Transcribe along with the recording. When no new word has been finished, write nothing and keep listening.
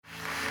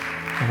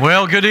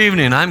Well, good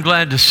evening. I'm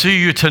glad to see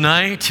you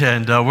tonight,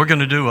 and we're going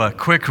to do a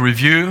quick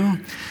review.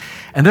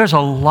 And there's a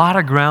lot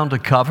of ground to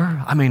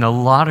cover. A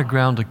lot of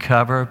ground to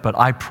cover, but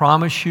I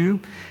promise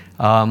you,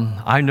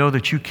 I know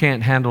that you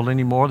can't handle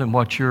any more than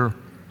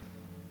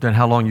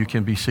how long you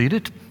can be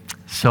seated.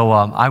 So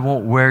I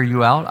won't wear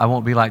you out. I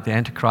won't be like the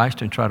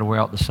Antichrist and try to wear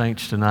out the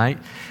saints tonight.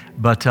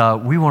 But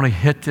we want to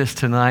hit this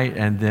tonight,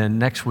 and then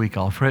next week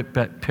I'll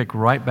pick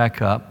right back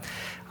up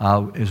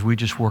as we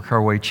just work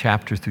our way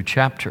chapter through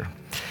chapter.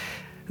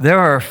 There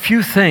are a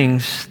few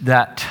things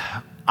that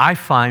I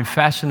find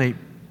fascinate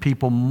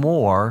people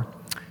more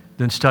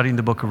than studying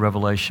the book of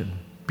Revelation.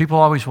 People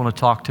always want to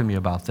talk to me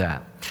about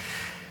that.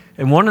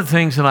 And one of the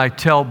things that I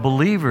tell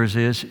believers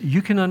is,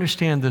 you can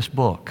understand this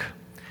book.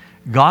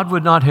 God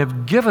would not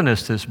have given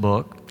us this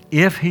book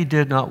if He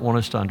did not want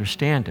us to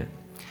understand it.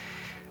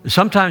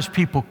 Sometimes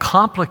people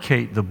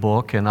complicate the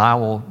book, and I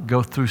will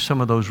go through some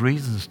of those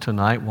reasons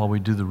tonight while we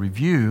do the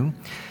review,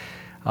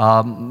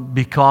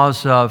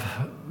 because of,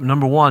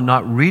 number one,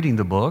 not reading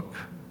the book.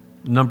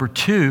 Number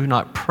two,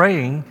 not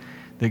praying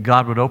that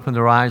God would open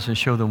their eyes and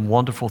show them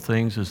wonderful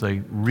things as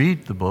they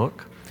read the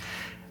book.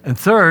 And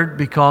third,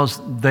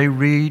 because they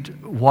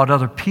read what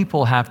other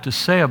people have to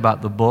say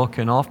about the book,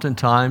 and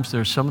oftentimes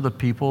there's some of the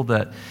people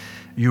that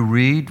you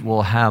read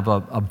will have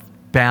a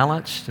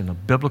balanced and a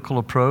biblical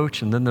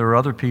approach, and then there are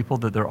other people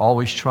that they're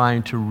always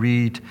trying to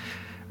read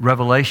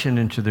Revelation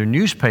into their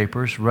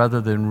newspapers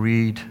rather than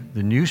read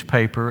the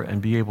newspaper and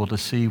be able to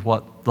see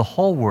what the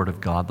whole Word of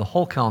God, the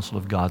whole counsel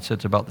of God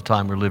says about the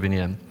time we're living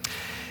in.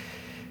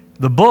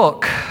 The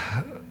book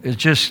is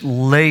just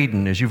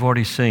laden, as you've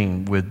already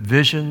seen, with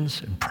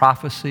visions and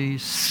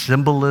prophecies,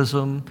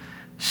 symbolism,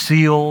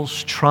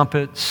 seals,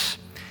 trumpets,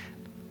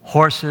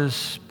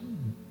 horses,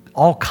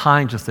 all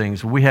kinds of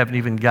things. We haven't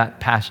even got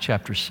past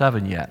chapter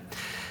 7 yet.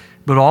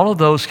 But all of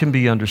those can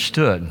be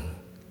understood.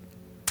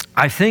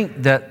 I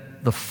think that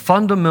the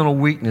fundamental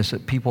weakness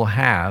that people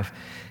have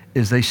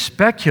is they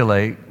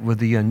speculate with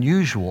the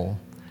unusual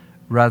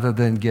rather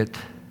than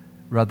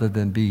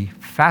be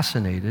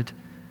fascinated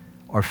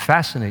or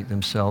fascinate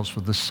themselves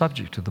with the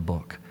subject of the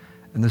book.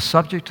 And the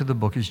subject of the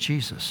book is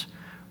Jesus.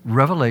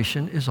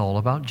 Revelation is all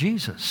about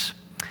Jesus.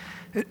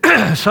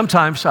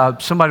 Sometimes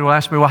somebody will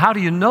ask me, well, how do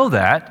you know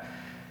that?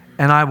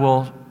 And I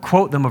will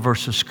quote them a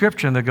verse of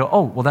Scripture, and they'll go,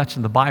 oh, well, that's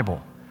in the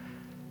Bible.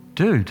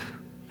 Dude,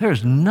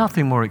 there's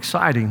nothing more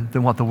exciting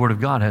than what the Word of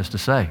God has to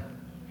say.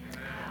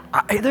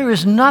 There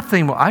is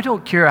nothing more. I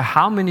don't care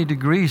how many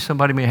degrees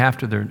somebody may have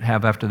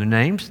after their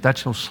names.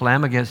 That's no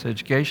slam against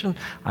education.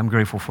 I'm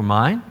grateful for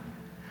mine.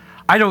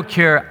 I don't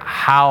care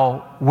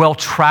how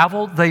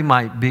well-traveled they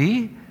might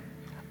be.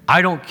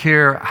 I don't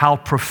care how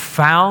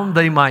profound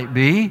they might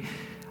be.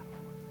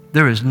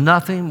 There is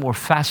nothing more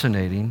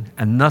fascinating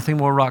and nothing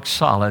more rock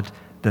solid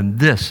than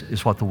this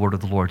is what the Word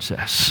of the Lord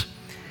says.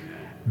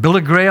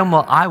 Billy Graham,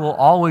 I will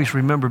always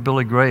remember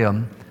Billy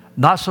Graham,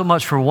 not so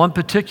much for one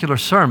particular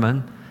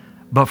sermon,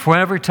 but for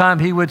every time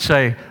he would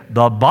say,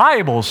 the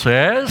Bible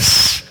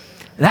says.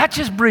 That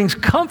just brings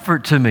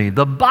comfort to me.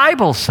 The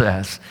Bible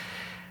says.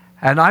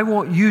 And I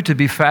want you to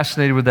be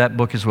fascinated with that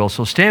book as well.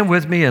 So stand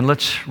with me and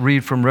let's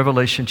read from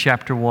Revelation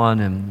chapter 1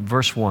 and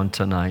verse 1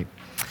 tonight.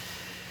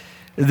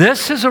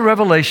 This is a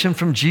revelation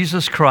from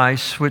Jesus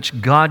Christ,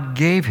 which God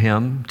gave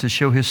Him to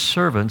show His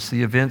servants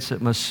the events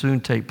that must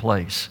soon take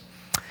place.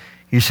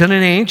 He sent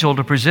an angel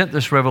to present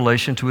this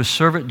revelation to His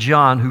servant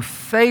John, who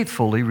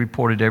faithfully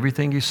reported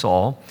everything he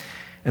saw.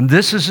 And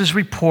this is his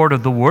report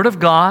of the Word of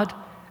God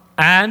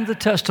and the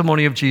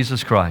testimony of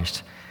Jesus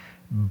Christ.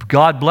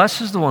 God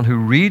blesses the one who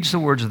reads the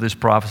words of this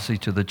prophecy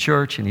to the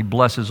church, and He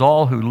blesses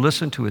all who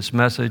listen to its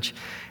message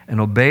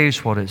and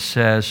obeys what it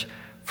says,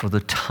 for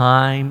the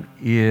time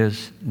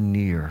is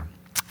near.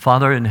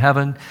 Father in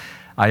heaven,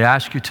 I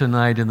ask you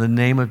tonight in the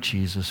name of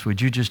Jesus,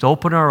 would you just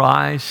open our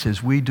eyes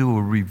as we do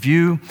a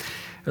review,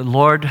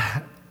 Lord,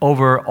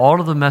 over all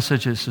of the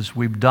messages as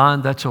we've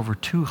done. That's over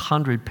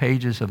 200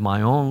 pages of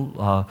my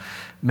own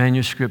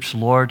manuscripts,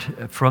 Lord,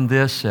 from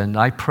this. And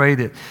I pray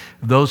that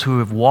those who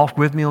have walked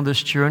with me on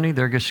this journey,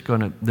 their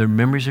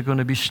memories are going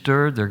to be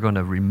stirred. They're going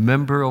to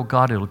remember, oh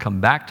God, it'll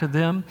come back to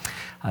them.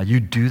 You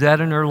do that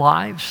in their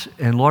lives.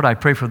 And Lord, I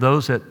pray for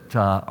those that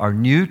are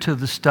new to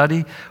the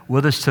study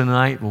with us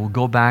tonight, we'll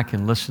go back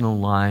and listen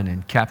online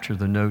and capture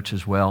the notes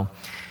as well.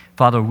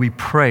 Father, we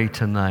pray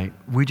tonight,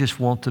 we just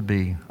want to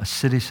be a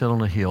city set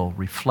on a hill,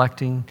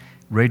 reflecting,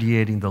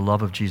 radiating the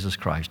love of Jesus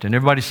Christ. And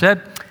everybody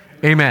said,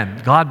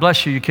 amen. God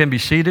bless you. You can be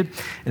seated.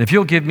 And if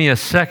you'll give me a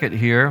second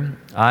here,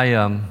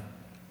 I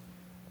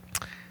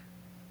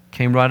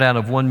came right out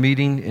of one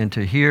meeting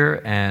into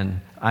here,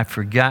 and I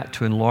forgot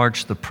to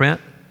enlarge the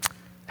print,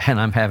 and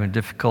I'm having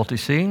difficulty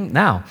seeing.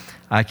 Now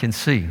I can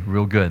see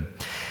real good.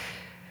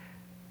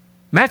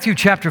 Matthew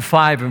chapter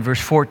 5 and verse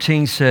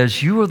 14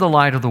 says, you are the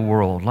light of the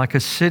world, like a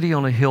city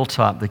on a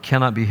hilltop that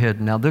cannot be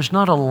hidden. Now, there's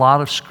not a lot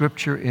of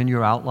scripture in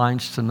your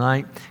outlines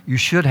tonight. You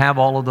should have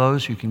all of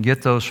those. You can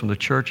get those from the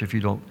church if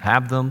you don't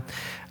have them.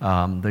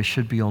 They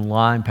should be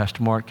online.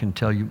 Pastor Mark can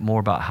tell you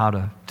more about how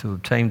to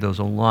obtain those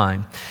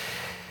online.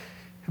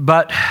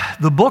 But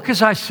the book,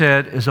 as I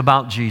said, is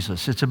about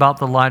Jesus. It's about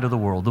the light of the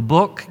world. The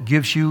book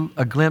gives you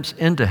a glimpse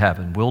into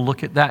heaven. We'll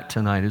look at that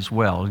tonight as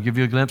well. It'll give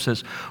you a glimpse at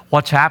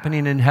what's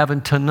happening in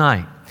heaven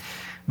tonight.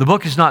 The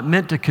book is not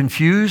meant to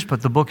confuse,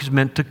 but the book is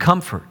meant to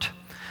comfort.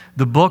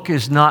 The book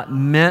is not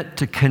meant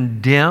to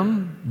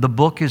condemn. The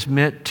book is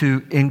meant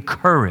to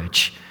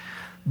encourage.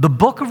 The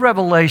book of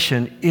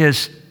Revelation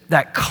is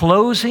that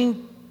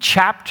closing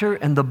chapter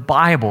in the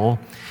Bible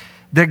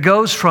that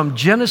goes from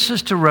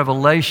Genesis to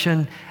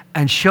Revelation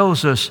and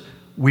shows us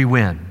we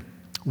win.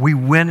 We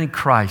win in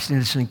Christ.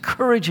 And it's an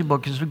encouraging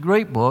book. It's a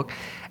great book,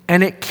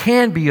 and it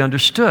can be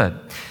understood.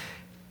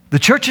 The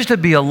church is to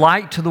be a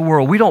light to the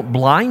world. We don't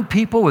blind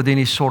people with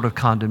any sort of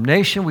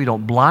condemnation. We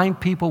don't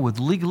blind people with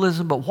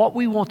legalism. But what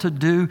we want to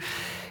do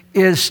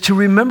is to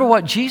remember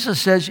what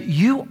Jesus says,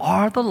 you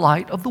are the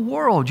light of the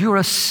world. You are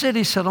a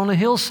city set on a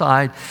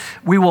hillside.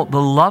 We want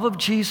the love of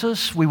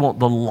Jesus. We want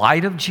the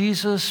light of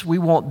Jesus. We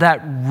want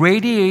that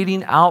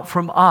radiating out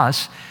from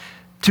us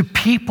to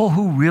people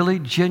who really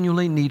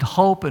genuinely need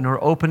hope and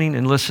are opening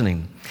and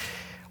listening.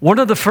 One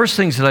of the first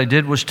things that I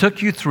did was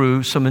took you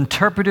through some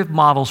interpretive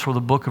models for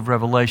the book of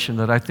Revelation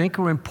that I think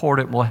are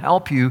important, will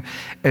help you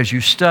as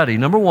you study.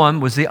 Number one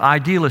was the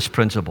idealist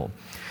principle.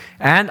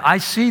 And I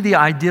see the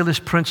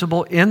idealist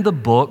principle in the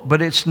book,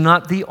 but it's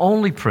not the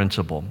only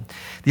principle.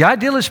 The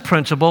idealist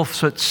principle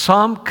that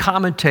some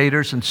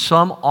commentators and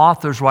some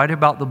authors write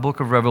about the book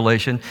of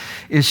Revelation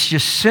is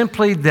just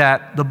simply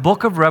that the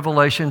book of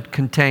Revelation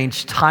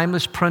contains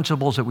timeless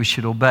principles that we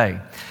should obey.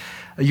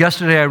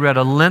 Yesterday, I read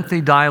a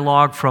lengthy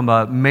dialogue from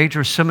a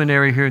major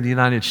seminary here in the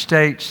United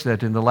States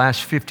that in the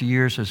last 50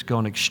 years has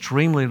gone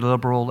extremely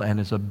liberal and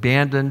has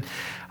abandoned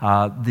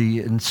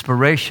the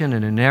inspiration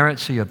and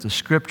inerrancy of the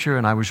Scripture.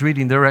 And I was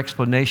reading their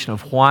explanation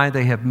of why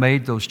they have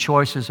made those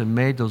choices and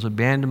made those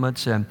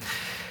abandonments. And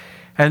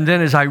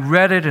then as I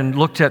read it and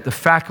looked at the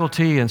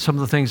faculty and some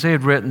of the things they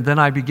had written, then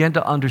I began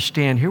to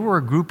understand here were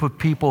a group of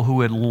people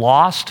who had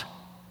lost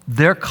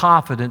their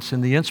confidence in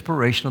the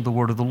inspiration of the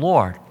Word of the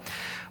Lord.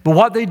 But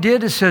what they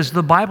did is says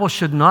the Bible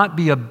should not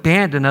be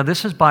abandoned. Now,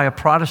 this is by a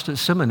Protestant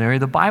seminary.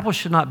 The Bible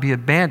should not be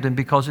abandoned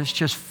because it's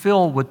just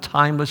filled with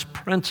timeless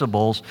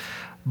principles,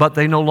 but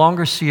they no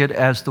longer see it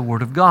as the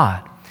Word of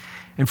God.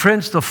 And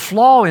friends, the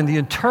flaw in the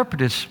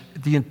interpretist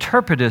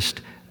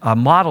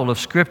model of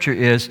Scripture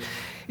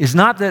is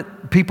not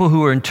that people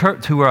who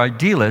are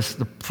idealists,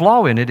 the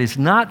flaw in it is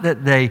not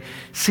that they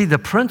see the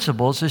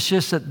principles, it's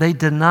just that they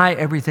deny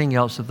everything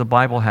else that the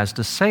Bible has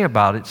to say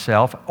about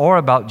itself or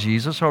about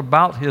Jesus or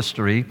about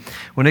history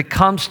when it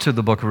comes to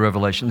the book of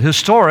Revelation.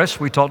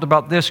 Historists, we talked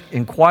about this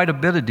in quite a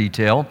bit of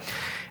detail,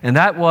 and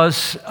that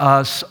was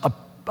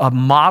a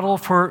model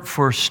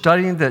for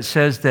studying that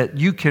says that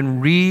you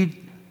can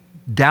read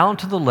down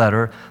to the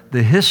letter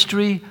the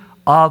history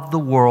of the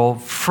world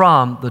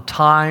from the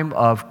time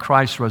of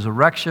Christ's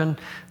resurrection,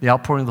 the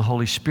outpouring of the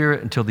Holy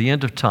Spirit, until the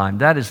end of time.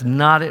 That is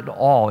not at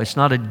all. It's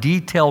not a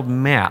detailed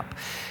map.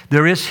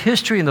 There is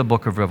history in the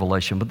book of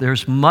Revelation, but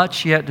there's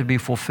much yet to be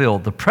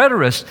fulfilled. The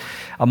preterist,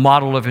 a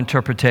model of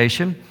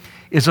interpretation,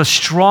 is a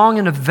strong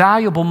and a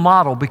valuable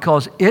model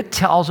because it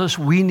tells us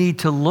we need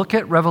to look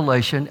at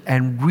Revelation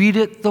and read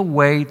it the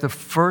way the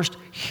first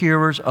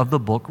hearers of the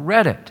book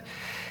read it.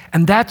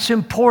 And that's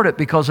important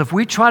because if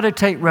we try to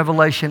take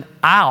Revelation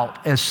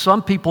out, as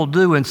some people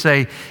do, and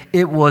say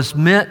it was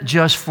meant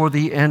just for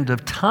the end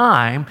of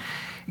time,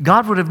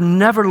 God would have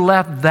never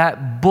left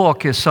that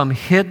book as some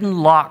hidden,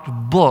 locked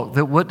book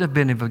that wouldn't have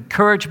been of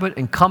encouragement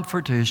and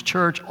comfort to His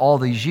church all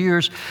these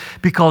years.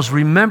 Because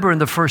remember in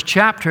the first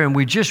chapter, and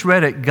we just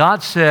read it,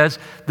 God says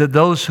that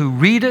those who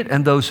read it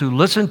and those who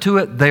listen to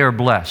it, they are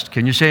blessed.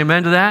 Can you say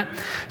amen to that?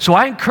 So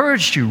I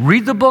encouraged you,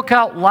 read the book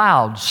out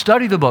loud,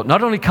 study the book.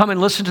 Not only come and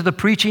listen to the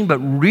preaching, but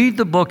read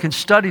the book and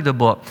study the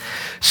book.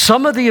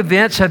 Some of the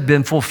events have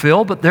been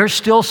fulfilled, but there's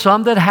still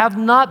some that have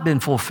not been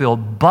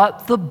fulfilled.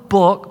 But the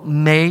book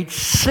made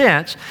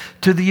sense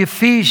to the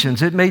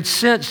Ephesians. It made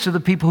sense to the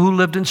people who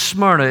lived in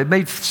Smyrna. It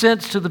made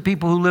sense to the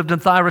people who lived in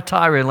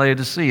Thyatira and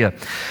Laodicea.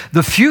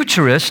 The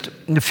futurist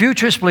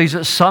believes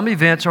that some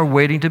events are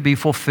waiting to be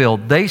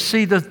fulfilled. They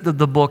see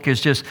the book as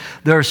just,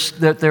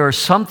 that there are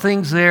some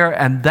things there,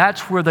 and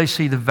that's where they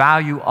see the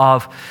value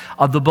of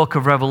the book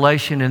of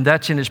Revelation, and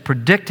that's in its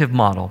predictive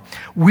model.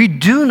 We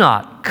do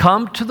not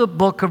come to the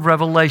book of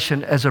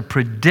Revelation as a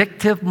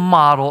predictive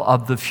model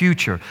of the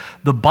future.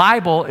 The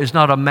Bible is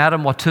not a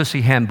Madame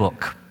Watusi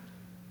handbook.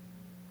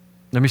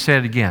 Let me say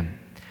it again.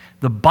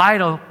 The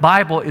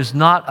Bible is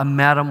not a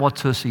Madame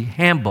Watusi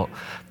handbook.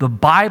 The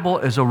Bible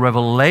is a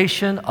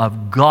revelation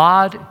of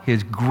God,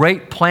 His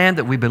great plan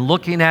that we've been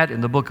looking at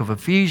in the book of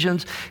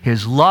Ephesians,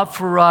 His love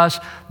for us,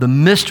 the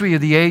mystery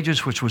of the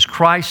ages, which was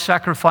Christ's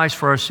sacrifice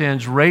for our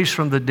sins, raised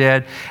from the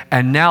dead,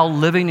 and now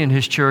living in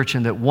His church,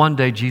 and that one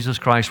day Jesus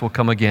Christ will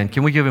come again.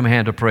 Can we give Him a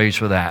hand of praise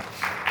for that?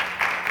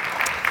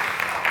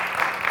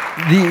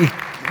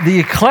 The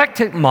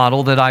eclectic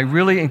model that I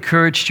really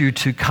encouraged you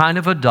to kind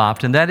of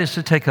adopt, and that is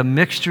to take a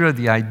mixture of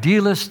the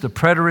idealist, the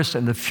preterist,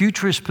 and the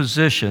futurist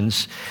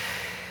positions,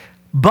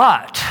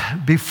 But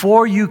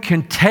before you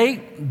can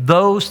take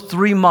those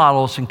three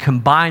models and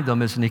combine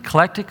them as an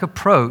eclectic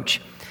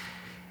approach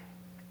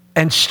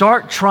and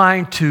start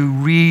trying to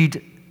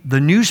read the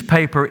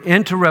newspaper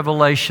into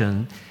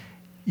Revelation,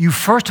 you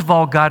first of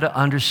all got to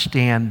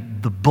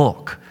understand the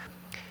book.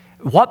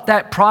 What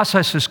that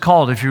process is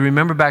called, if you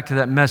remember back to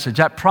that message,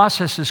 that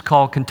process is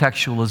called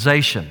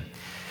contextualization.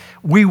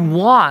 We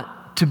want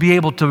to be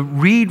able to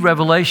read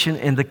Revelation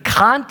in the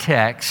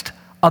context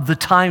of the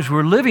times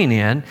we're living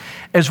in,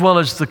 as well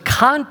as the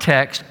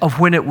context of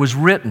when it was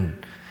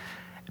written.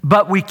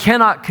 But we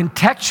cannot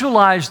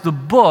contextualize the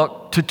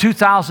book to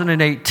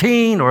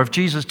 2018, or if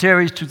Jesus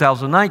tarries,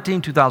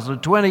 2019,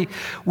 2020.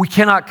 We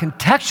cannot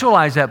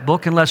contextualize that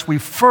book unless we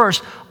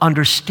first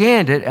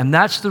understand it, and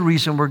that's the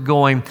reason we're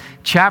going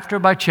chapter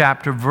by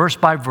chapter, verse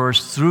by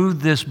verse through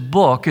this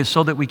book, is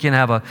so that we can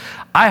have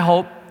I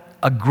hope,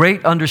 a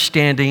great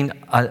understanding,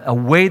 a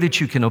way that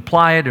you can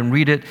apply it and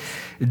read it.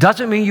 It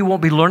doesn't mean you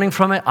won't be learning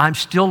from it. I'm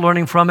still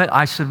learning from it.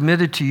 I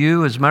submitted to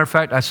you. As a matter of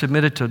fact, I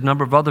submitted to a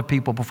number of other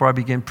people before I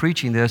began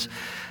preaching this.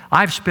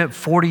 I've spent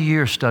 40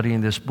 years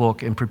studying this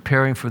book and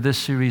preparing for this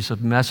series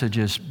of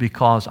messages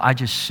because I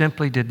just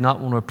simply did not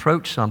want to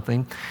approach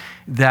something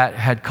that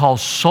had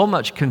caused so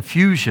much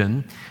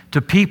confusion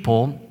to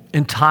people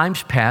in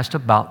times past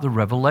about the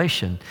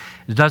Revelation.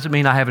 It doesn't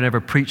mean I haven't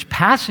ever preached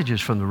passages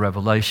from the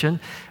Revelation,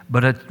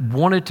 but I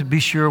wanted to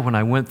be sure when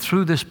I went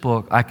through this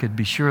book, I could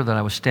be sure that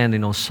I was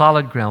standing on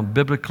solid ground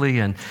biblically,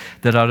 and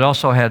that I'd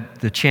also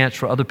had the chance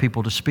for other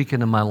people to speak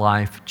into my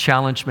life,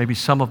 challenge maybe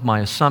some of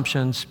my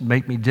assumptions,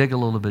 make me dig a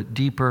little bit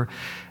deeper,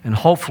 and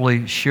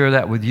hopefully share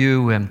that with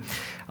you. And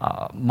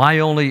my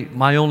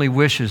only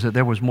wish is that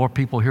there was more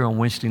people here on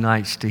Wednesday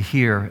nights to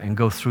hear and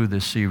go through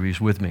this series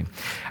with me.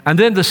 And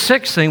then the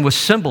sixth thing was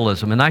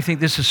symbolism. And I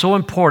think this is so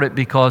important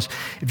because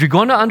if you're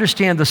going to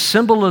understand the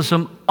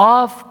symbolism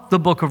of the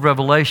book of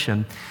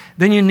Revelation,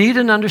 then you need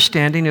an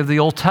understanding of the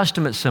Old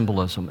Testament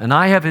symbolism. And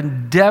I have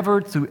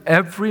endeavored through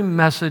every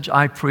message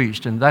I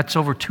preached, and that's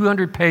over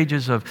 200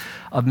 pages of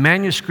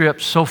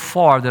manuscripts so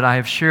far that I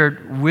have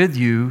shared with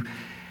you.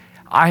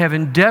 I have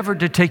endeavored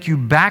to take you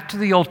back to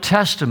the Old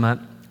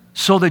Testament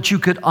so that you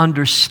could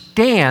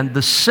understand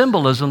the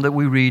symbolism that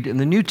we read in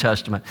the New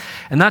Testament.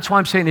 And that's why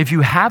I'm saying if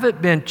you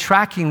haven't been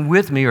tracking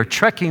with me or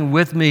trekking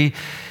with me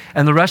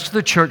and the rest of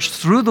the church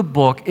through the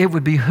book, it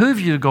would behoove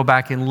you to go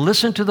back and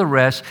listen to the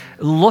rest,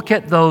 look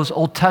at those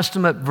Old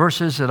Testament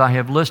verses that I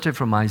have listed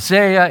from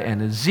Isaiah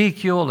and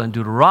Ezekiel and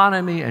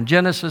Deuteronomy and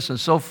Genesis and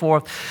so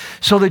forth,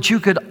 so that you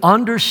could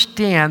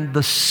understand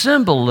the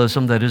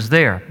symbolism that is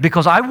there.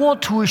 Because I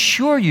want to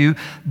assure you,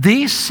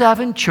 these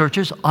 7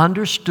 churches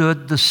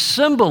understood the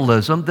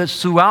symbolism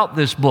that's throughout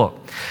this book.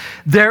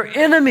 Their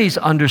enemies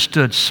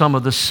understood some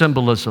of the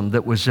symbolism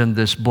that was in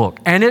this book,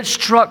 and it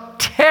struck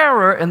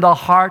terror in the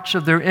hearts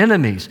of their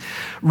enemies.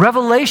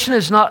 Revelation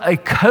is not a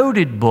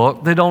coded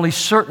book that only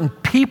certain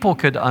people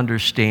could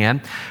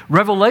understand.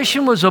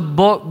 Revelation was a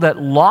book that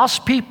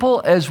lost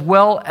people as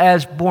well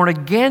as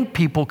born-again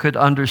people could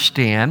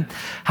understand.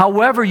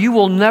 However, you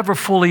will never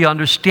fully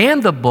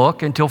understand the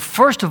book until,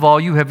 first of all,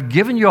 you have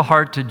given your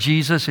heart to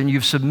Jesus and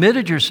you've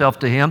submitted yourself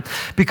to Him,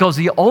 because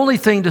the only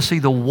thing to see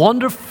the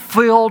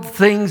wonder-filled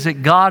things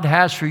that God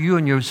has for you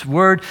in His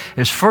Word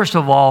is, first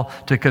of all,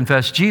 to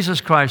confess Jesus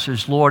Christ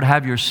as Lord,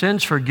 have your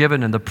sins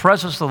forgiven, in the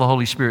presence of the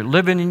Holy Spirit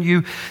living in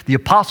you. The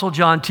Apostle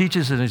John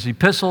teaches in his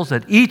epistles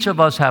that each of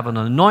us have an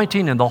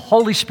anointing, and the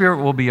Holy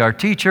Spirit will be our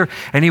teacher,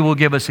 and He will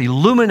give us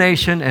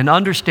illumination and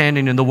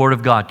understanding in the Word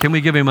of God. Can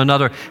we give Him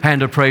another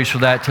hand of praise for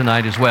that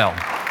tonight as well?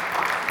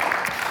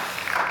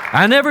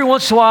 And every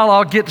once in a while,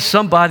 I'll get to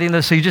somebody and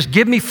they'll say, just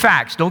give me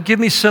facts. Don't give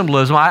me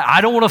symbolism. I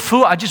don't want to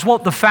fool. I just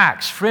want the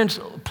facts. Friends,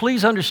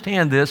 please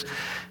understand this.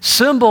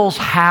 Symbols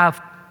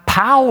have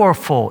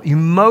powerful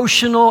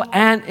emotional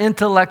and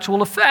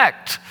intellectual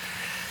effect.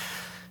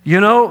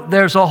 You know,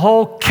 there's a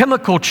whole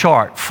chemical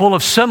chart full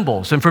of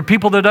symbols. And for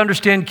people that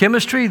understand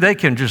chemistry, they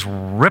can just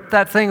rip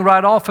that thing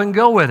right off and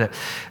go with it.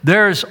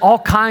 There's all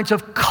kinds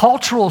of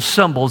cultural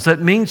symbols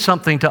that mean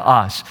something to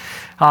us.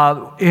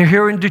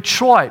 Here in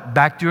Detroit,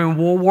 back during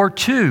World War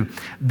II,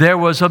 there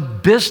was a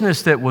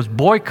business that was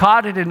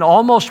boycotted and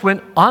almost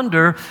went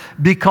under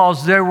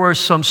because there were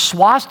some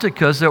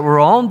swastikas that were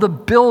on the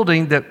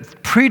building that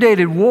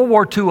predated World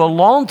War II a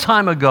long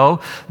time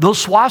ago.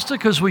 Those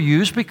swastikas were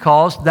used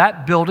because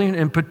that building,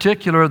 in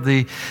particular,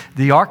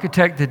 the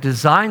architect that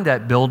designed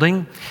that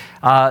building,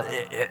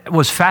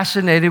 was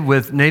fascinated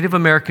with Native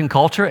American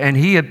culture, and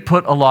he had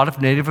put a lot of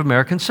Native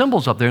American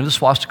symbols up there, and the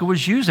swastika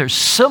was used there.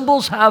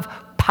 Symbols have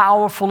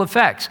powerful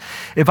effects.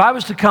 If I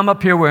was to come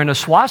up here wearing a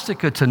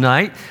swastika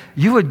tonight,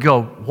 you would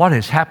go, what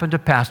has happened to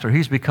Pastor?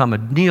 He's become a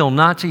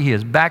neo-Nazi. He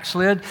has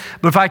backslid.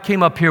 But if I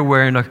came up here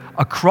wearing a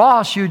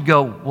cross, you'd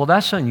go, well,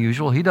 that's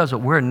unusual. He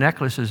doesn't wear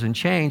necklaces and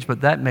chains,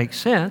 but that makes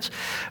sense.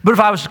 But if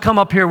I was to come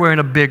up here wearing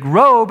a big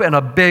robe and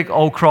a big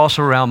old cross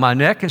around my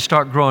neck and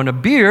start growing a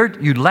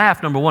beard, you'd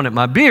laugh, number one, at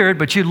my beard,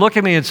 but you'd look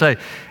at me and say,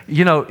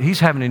 you know,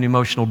 he's having an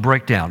emotional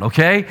breakdown,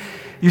 okay?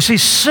 You see,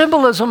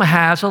 symbolism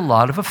has a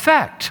lot of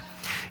effect.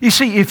 You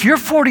see, if you're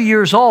 40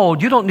 years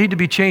old, you don't need to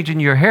be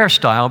changing your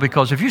hairstyle,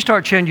 because if you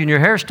start changing your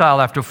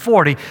hairstyle after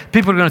 40,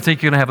 people are going to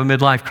think you're going to have a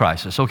midlife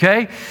crisis,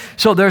 okay?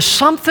 So there's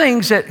some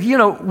things that,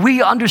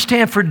 we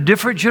understand for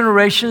different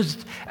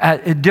generations,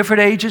 at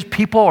different ages,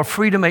 people are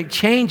free to make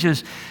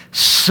changes.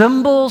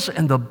 Symbols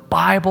in the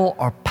Bible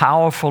are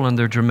powerful and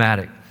they're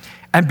dramatic.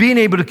 And being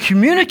able to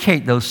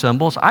communicate those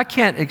symbols, I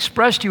can't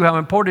express to you how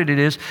important it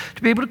is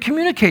to be able to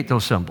communicate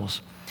those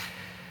symbols.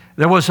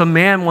 There was a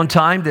man one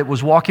time that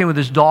was walking with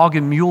his dog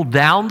and mule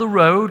down the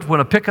road when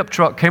a pickup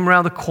truck came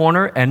around the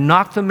corner and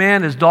knocked the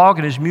man, his dog,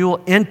 and his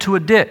mule into a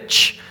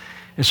ditch.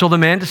 And so the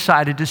man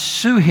decided to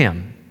sue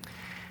him.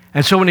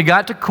 And so when he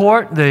got to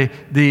court, the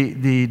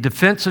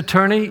defense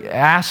attorney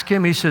asked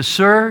him, he says,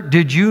 "Sir,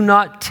 did you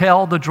not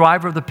tell the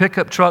driver of the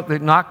pickup truck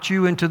that knocked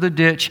you into the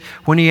ditch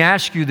when he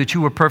asked you that you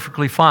were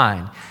perfectly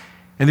fine?"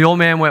 And the old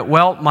man went,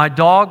 "Well, my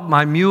dog,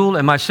 my mule,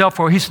 and myself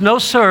were." He said, "No,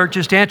 sir,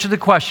 just answer the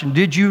question.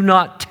 Did you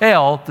not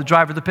tell the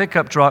driver of the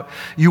pickup truck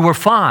you were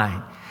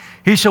fine?"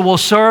 He said, "Well,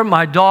 sir,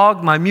 my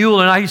dog, my mule,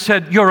 and I." He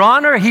said, "Your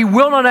Honor, he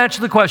will not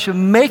answer the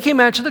question. Make him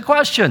answer the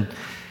question."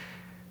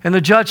 And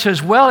the judge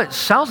says, "Well, it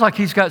sounds like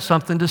he's got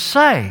something to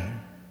say."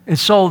 And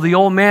so the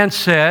old man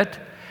said,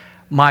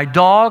 "My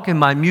dog and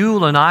my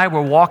mule and I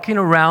were walking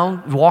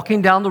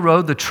down the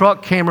road. The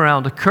truck came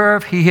around a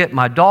curve. He hit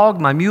my dog,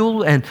 my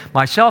mule, and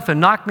myself and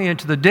knocked me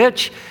into the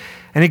ditch.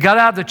 And he got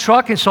out of the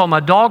truck and saw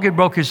my dog had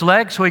broke his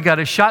leg, so he got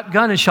a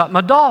shotgun and shot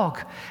my dog.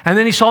 And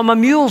then he saw my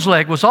mule's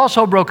leg was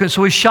also broken,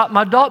 so he shot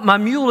my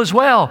mule as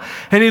well.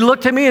 And he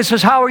looked at me and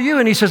says, 'How are you?'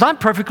 And he says, 'I'm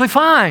perfectly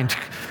fine.'"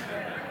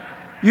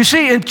 You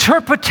see,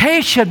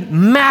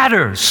 interpretation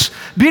matters.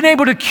 Being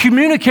able to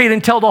communicate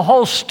and tell the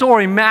whole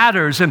story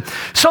matters. And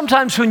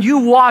sometimes when you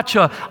watch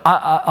a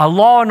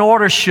Law and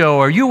Order show,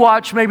 or you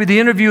watch maybe the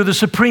interview of the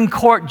Supreme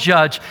Court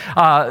judge,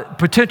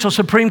 potential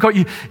Supreme Court,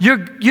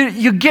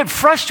 you get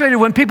frustrated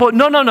when people,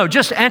 no,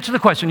 just answer the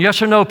question,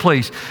 yes or no,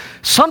 please.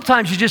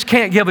 Sometimes you just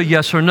can't give a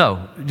yes or no.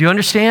 Do you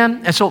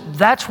understand? And so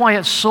that's why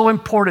it's so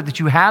important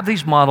that you have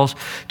these models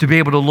to be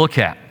able to look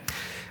at.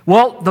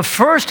 Well, the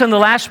first and the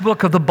last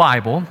book of the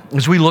Bible,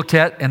 as we looked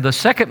at, and the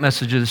second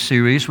message of the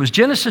series, was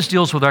Genesis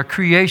deals with our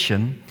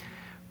creation.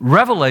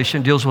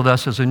 Revelation deals with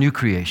us as a new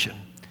creation.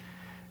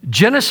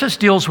 Genesis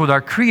deals with our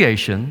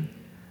creation.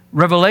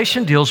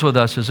 Revelation deals with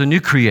us as a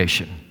new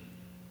creation.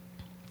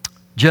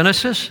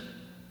 Genesis,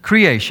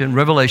 creation.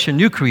 Revelation,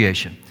 new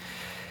creation.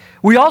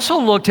 We also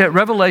looked at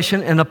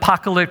Revelation and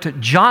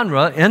apocalyptic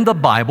genre in the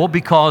Bible,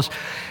 because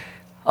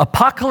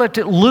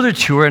apocalyptic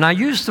literature, and I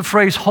use the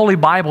phrase Holy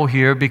Bible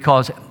here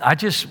because I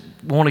just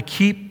want to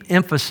keep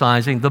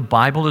emphasizing the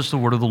Bible is the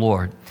word of the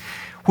Lord.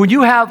 When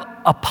you have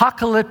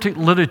apocalyptic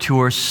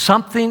literature,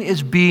 something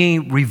is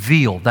being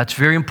revealed. That's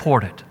very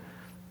important.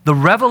 The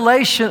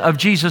revelation of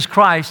Jesus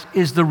Christ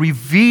is the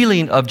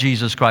revealing of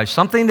Jesus Christ,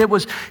 something that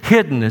was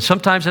hidden, and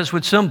sometimes that's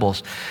with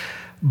symbols.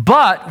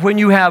 But when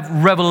you have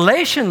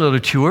revelation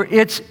literature,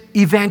 it's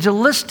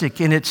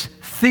evangelistic and it's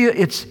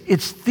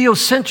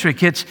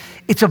theocentric.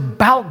 It's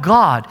about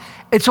God.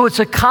 And so it's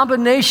a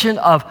combination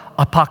of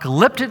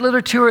apocalyptic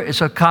literature.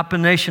 It's a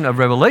combination of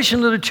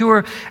revelation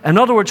literature. In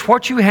other words,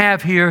 what you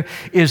have here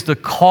is the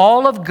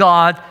call of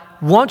God,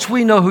 once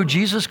we know who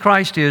Jesus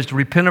Christ is, to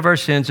repent of our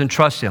sins and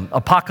trust Him.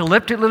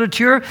 Apocalyptic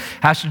literature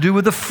has to do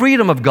with the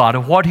freedom of God,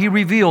 of what He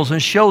reveals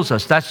and shows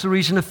us. That's the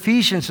reason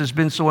Ephesians has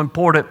been so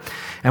important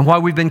and why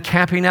we've been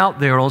camping out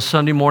there on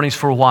Sunday mornings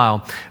for a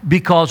while,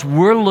 because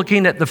we're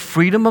looking at the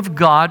freedom of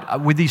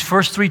God. With these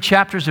first 3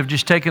 chapters have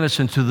just taken us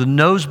into the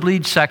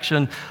nosebleed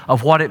section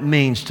of what it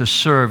means to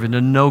serve and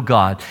to know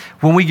God.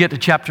 When we get to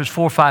chapters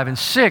 4, 5, and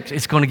 6,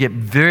 it's going to get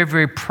very,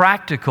 very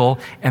practical,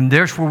 and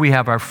there's where we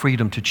have our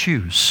freedom to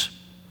choose.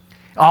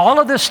 All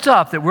of this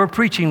stuff that we're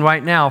preaching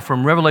right now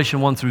from Revelation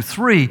 1 through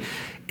 3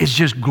 is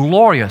just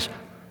glorious.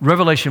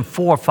 Revelation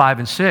 4, 5,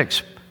 and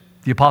 6,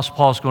 the Apostle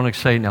Paul is going to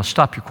say, now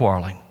stop your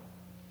quarreling.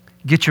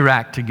 Get your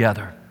act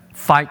together.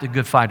 Fight the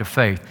good fight of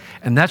faith.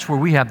 And that's where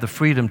we have the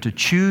freedom to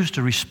choose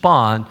to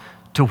respond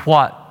to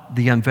what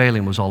the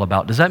unveiling was all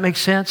about. Does that make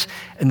sense?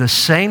 And the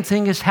same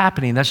thing is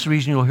happening. That's the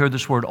reason you'll hear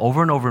this word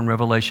over and over in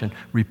Revelation.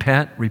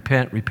 Repent,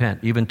 repent, repent,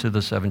 even to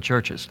the 7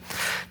 churches.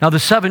 Now, the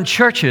 7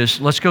 churches,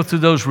 let's go through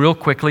those real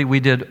quickly. We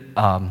did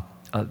a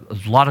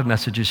lot of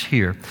messages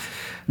here.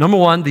 Number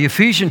 1, the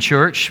Ephesian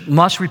church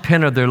must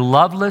repent of their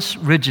loveless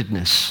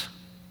rigidness.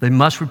 They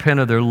must repent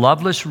of their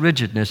loveless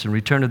rigidness and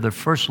return to their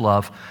first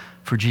love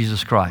for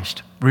Jesus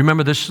Christ.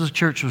 Remember, this is the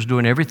church that was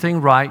doing everything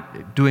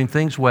right, doing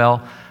things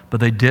well, but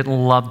they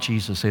didn't love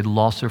Jesus. They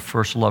lost their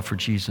first love for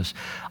Jesus.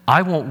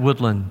 I want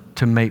Woodland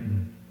to make a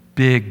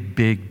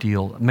big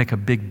deal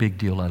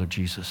out of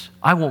Jesus.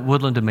 I want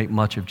Woodland to make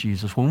much of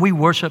Jesus. When we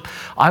worship,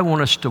 I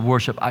want us to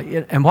worship.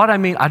 And what I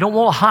mean, I don't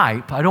want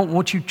hype. I don't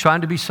want you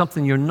trying to be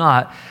something you're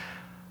not.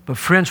 But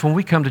friends, when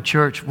we come to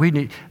church,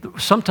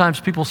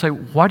 sometimes people say,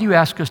 why do you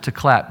ask us to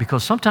clap?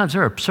 Because sometimes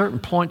there are certain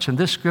points in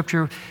this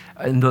scripture,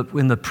 in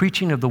the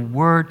preaching of the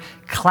word,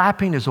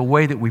 clapping is a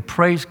way that we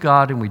praise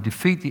God and we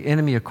defeat the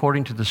enemy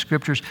according to the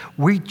scriptures.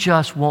 We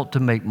just want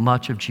to make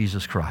much of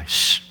Jesus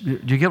Christ. Do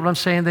you get what I'm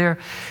saying there?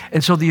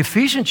 And so the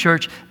Ephesian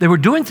church, they were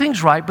doing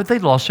things right, but they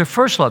lost their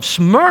first love.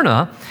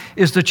 Smyrna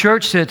is the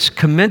church that's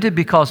commended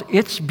because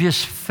it's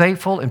just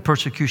faithful in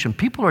persecution.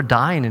 People are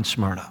dying in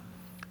Smyrna.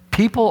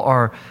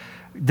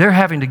 They're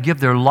having to give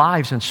their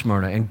lives in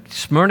Smyrna. And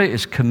Smyrna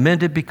is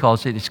commended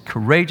because it is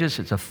courageous.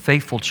 It's a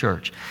faithful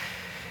church.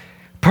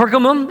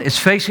 Pergamum is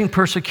facing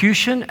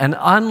persecution, and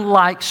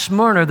unlike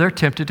Smyrna, they're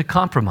tempted to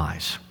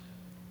compromise.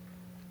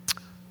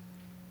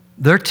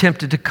 They're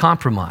tempted to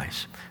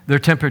compromise. They're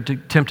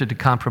tempted to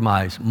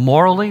compromise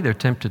morally. They're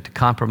tempted to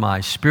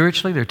compromise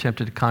spiritually. They're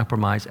tempted to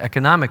compromise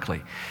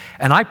economically.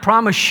 And I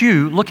promise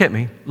you, look at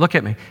me.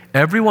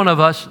 Every one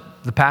of us,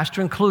 the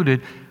pastor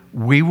included,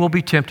 we will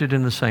be tempted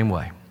in the same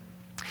way.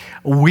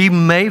 We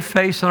may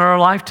face in our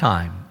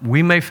lifetime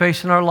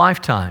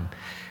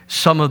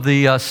some of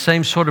the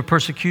same sort of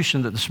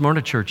persecution that the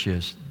Smyrna church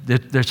is,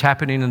 that's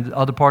happening in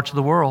other parts of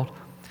the world.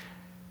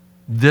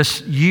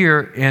 This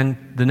year in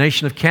the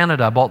nation of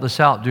Canada, I brought this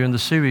out during the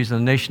series, in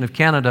the nation of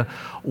Canada,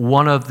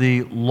 one of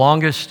the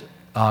longest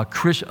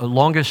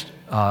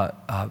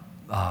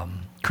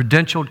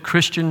credentialed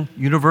Christian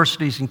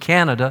universities in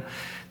Canada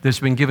that's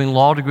been giving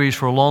law degrees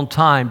for a long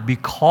time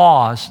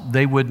because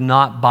they would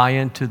not buy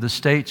into the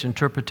state's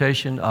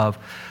interpretation of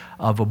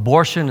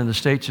abortion and the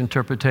state's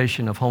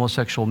interpretation of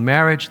homosexual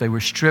marriage. They were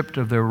stripped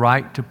of their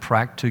right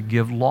to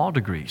give law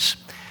degrees.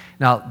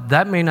 Now,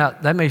 that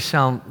may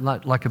sound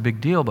like a big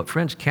deal, but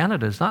friends,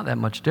 Canada is not that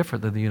much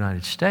different than the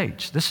United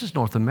States. This is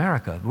North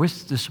America.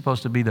 This is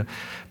supposed to be the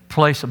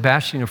place, a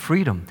bastion of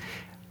freedom.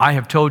 I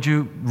have told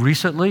you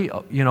recently,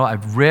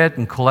 I've read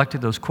and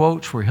collected those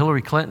quotes where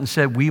Hillary Clinton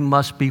said we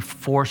must be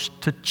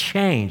forced to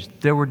change.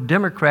 There were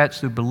Democrats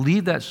who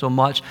believed that so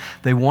much,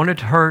 they wanted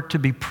her to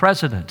be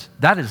president.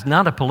 That is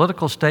not a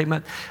political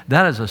statement.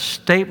 That is a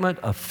statement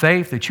of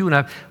faith that you and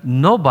I,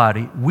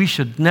 we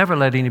should never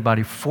let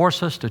anybody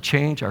force us to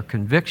change our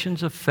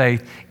convictions of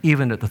faith,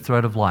 even at the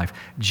threat of life.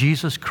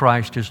 Jesus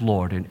Christ is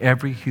Lord, and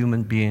every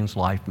human being's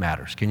life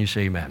matters. Can you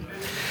say amen?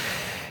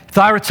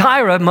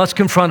 Thyatira must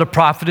confront a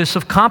prophetess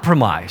of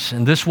compromise.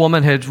 And this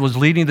woman was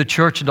leading the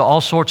church into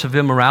all sorts of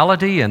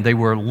immorality, and they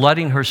were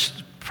letting her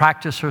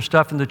practice her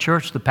stuff in the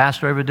church. The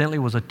pastor evidently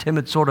was a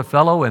timid sort of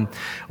fellow and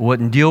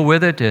wouldn't deal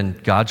with it,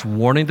 and God's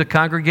warning the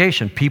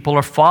congregation. People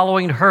are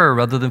following her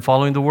rather than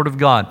following the Word of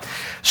God.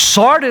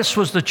 Sardis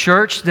was the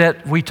church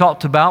that we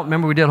talked about.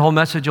 Remember, we did a whole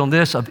message on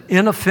this, of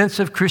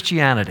inoffensive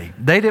Christianity.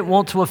 They didn't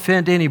want to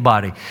offend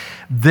anybody.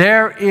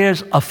 There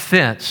is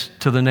offense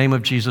to the name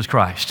of Jesus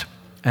Christ.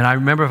 And I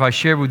remember if I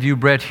shared with you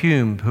Brett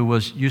Hume, who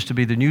used to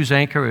be the news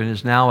anchor and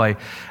is now a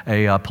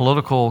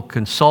political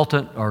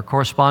consultant or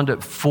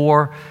correspondent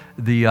for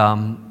the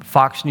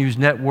Fox News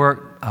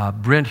Network.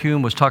 Brent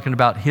Hume was talking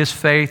about his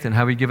faith and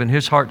how he'd given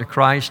his heart to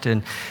Christ.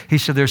 And he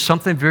said, there's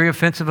something very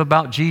offensive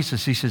about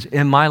Jesus. He says,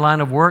 in my line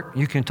of work,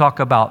 you can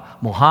talk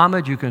about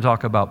Muhammad, you can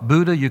talk about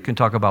Buddha, you can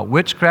talk about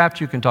witchcraft,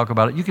 you can talk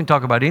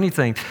about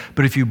anything.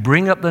 But if you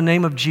bring up the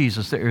name of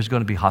Jesus, there is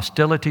going to be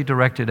hostility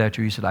directed at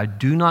you. He said, I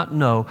do not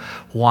know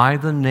why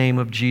the name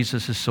of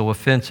Jesus is so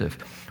offensive.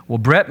 Well,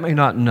 Brett may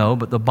not know,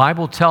 but the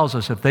Bible tells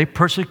us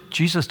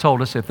Jesus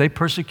told us, if they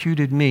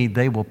persecuted me,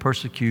 they will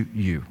persecute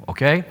you,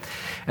 okay?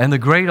 And the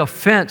great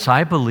offense,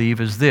 I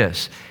believe, is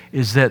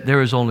that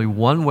there is only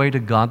one way to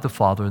God the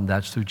Father, and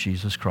that's through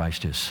Jesus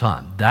Christ, His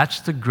Son.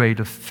 That's the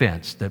great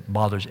offense that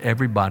bothers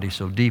everybody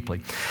so deeply.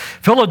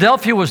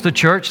 Philadelphia was the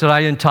church that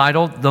I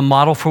entitled the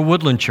Model for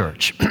Woodland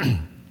Church.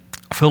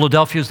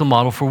 Philadelphia is the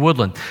model for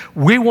Woodland.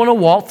 We want to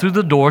walk through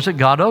the doors that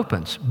God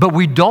opens, but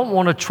we don't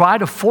want to try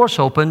to force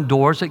open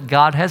doors that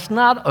God has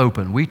not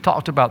opened. We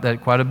talked about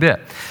that quite a bit.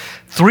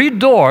 3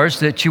 doors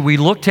that we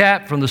looked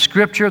at from the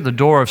Scripture: the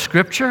door of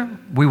Scripture.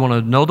 We want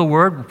to know the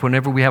Word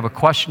whenever we have a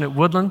question at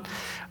Woodland.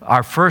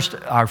 Our first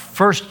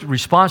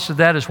response to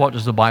that is, what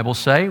does the Bible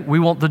say? We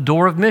want the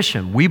door of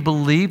mission. We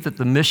believe that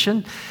the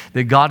mission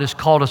that God has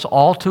called us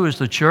all to as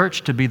the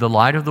church, to be the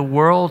light of the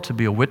world, to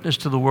be a witness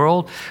to the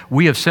world.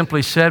 We have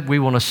simply said we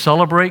want to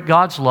celebrate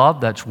God's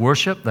love. That's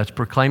worship. That's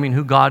proclaiming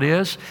who God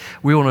is.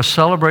 We want to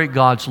celebrate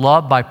God's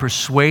love by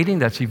persuading,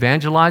 that's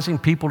evangelizing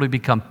people to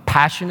become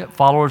passionate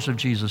followers of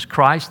Jesus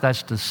Christ.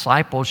 That's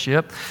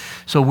discipleship.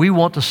 So we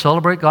want to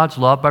celebrate God's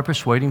love by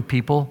persuading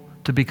people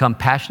to become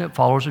passionate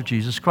followers of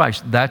Jesus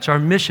Christ. That's our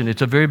mission.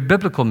 It's a very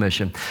biblical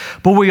mission.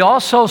 But we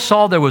also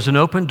saw there was an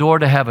open door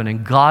to heaven,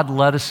 and God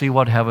let us see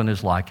what heaven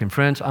is like. And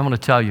friends, I'm going to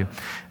tell you,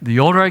 the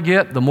older I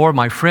get, the more of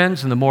my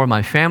friends and the more of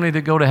my family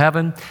that go to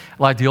heaven.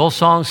 Like the old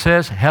song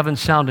says,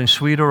 heaven's sounding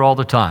sweeter all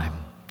the time.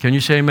 Can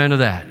you say amen to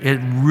that? It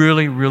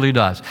really, really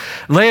does.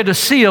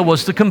 Laodicea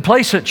was the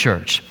complacent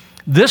church.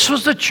 This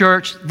was the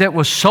church that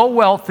was so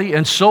wealthy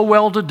and so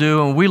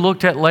well-to-do, and we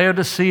looked at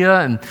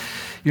Laodicea, and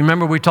you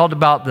remember we talked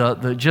about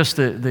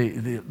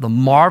the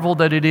marvel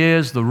that it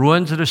is, the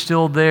ruins that are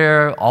still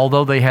there.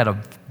 Although they had a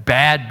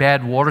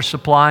bad water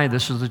supply.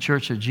 This is the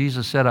church that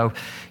Jesus said,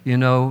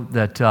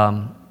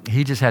 that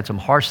he just had some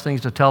harsh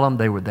things to tell them.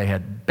 They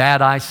had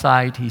bad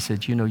eyesight. He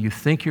said, you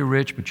think you're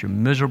rich, but you're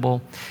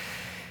miserable.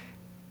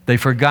 They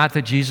forgot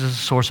that Jesus is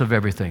the source of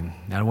everything.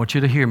 Now, I want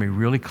you to hear me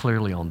really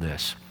clearly on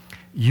this.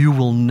 You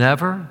will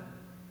never,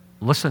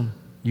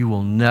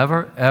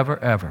 ever,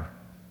 ever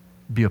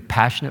be a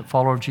passionate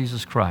follower of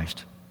Jesus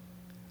Christ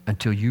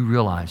until you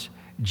realize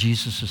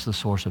Jesus is the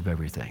source of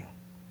everything.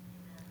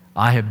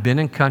 I have been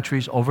in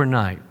countries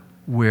overnight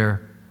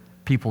where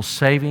people's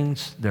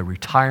savings, their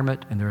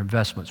retirement, and their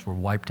investments were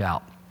wiped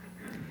out.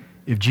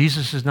 If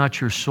Jesus is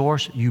not your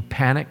source, you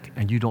panic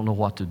and you don't know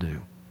what to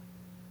do.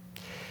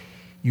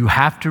 You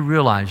have to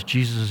realize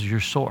Jesus is your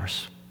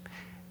source.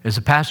 As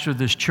a pastor of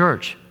this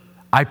church,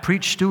 I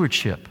preach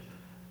stewardship,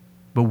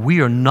 but we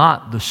are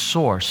not the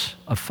source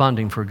of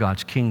funding for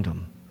God's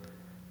kingdom.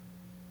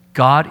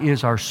 God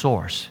is our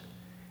source.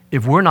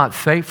 If we're not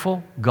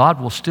faithful, God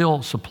will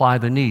still supply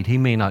the need. He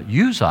may not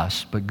use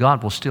us, but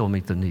God will still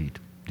meet the need.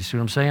 You see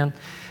what I'm saying?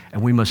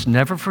 And we must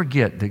never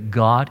forget that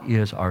God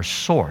is our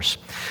source.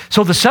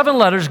 So the 7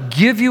 letters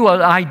give you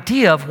an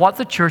idea of what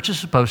the church is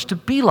supposed to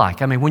be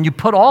like. I mean, when you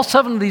put all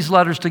 7 of these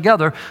letters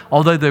together,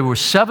 although there were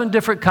 7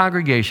 different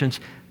congregations,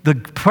 the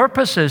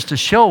purpose is to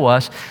show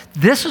us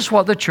this is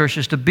what the church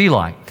is to be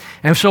like.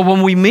 And so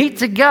when we meet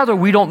together,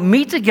 we don't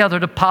meet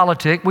together to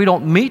politic. We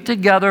don't meet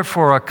together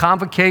for a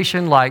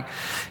convocation like,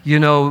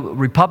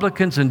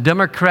 Republicans and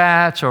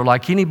Democrats or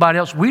like anybody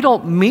else. We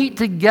don't meet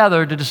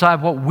together to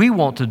decide what we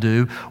want to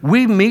do.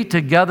 We meet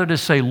together to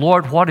say,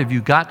 Lord, what have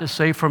you got to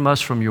say from us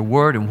from your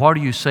word? And what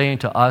are you saying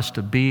to us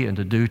to be and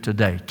to do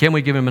today? Can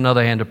we give him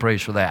another hand of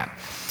praise for that?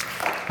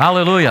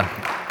 Hallelujah.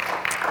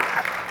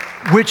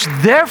 Which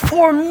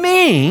therefore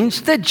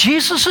means that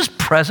Jesus is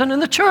present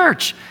in the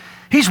church.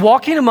 He's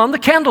walking among the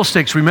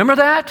candlesticks. Remember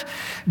that?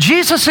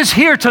 Jesus is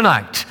here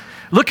tonight.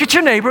 Look at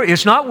your neighbor.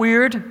 It's not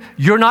weird.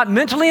 You're not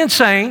mentally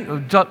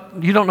insane.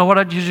 You don't know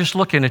you're just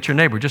looking at your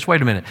neighbor. Just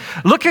wait a minute.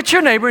 Look at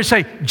your neighbor and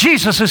say,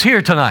 Jesus is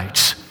here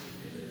tonight.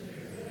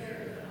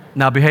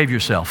 Now behave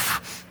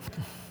yourself.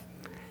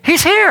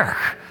 He's here.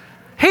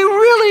 He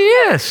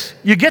really is.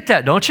 You get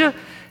that, don't you?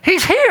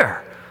 He's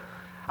here.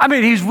 I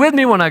mean, he's with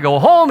me when I go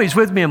home. He's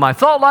with me in my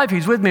thought life.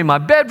 He's with me in my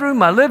bedroom,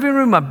 my living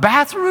room, my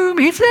bathroom.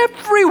 He's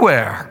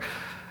everywhere.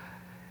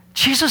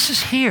 Jesus is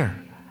here,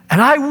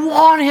 and I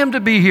want him to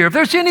be here. If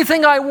there's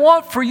anything I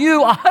want for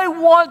you, I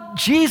want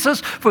Jesus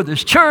for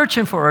this church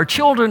and for our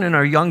children and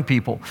our young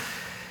people.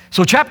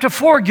 So chapter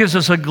 4 gives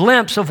us a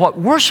glimpse of what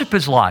worship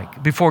is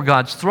like before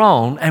God's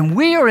throne, and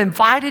we are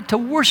invited to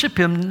worship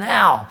him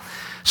now.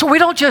 So we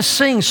don't just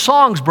sing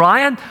songs,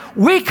 Brian.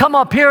 We come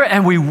up here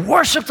and we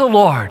worship the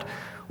Lord.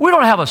 We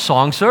don't have a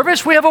song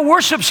service. We have a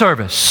worship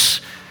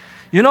service.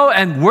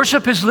 And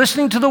worship is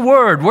listening to the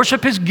word.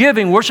 Worship is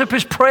giving. Worship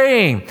is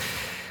praying.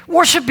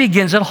 Worship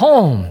begins at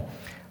home.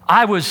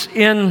 I was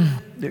in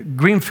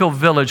Greenfield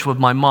Village with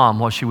my mom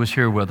while she was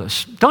here with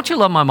us. Don't you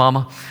love my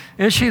mama?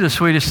 Isn't she the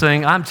sweetest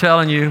thing? I'm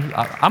telling you.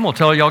 I'm going to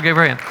tell her, y'all give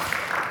her a hand.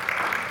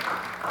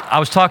 I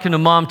was talking to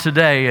Mom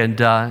today,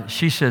 and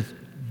she said,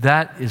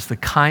 that is the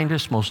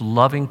kindest, most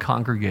loving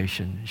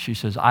congregation. She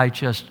says, I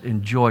just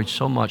enjoyed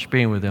so much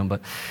being with them.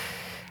 But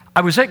I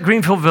was at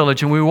Greenfield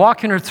Village, and we were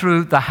walking her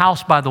through the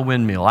house by the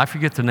windmill. I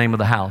forget the name of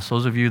the house.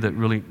 Those of you that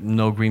really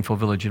know Greenfield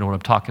Village, you know what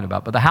I'm talking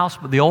about. But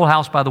the old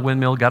house by the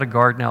windmill, got a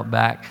garden out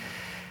back.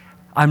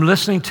 I'm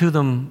listening to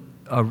them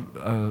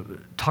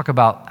talk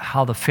about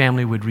how the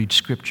family would read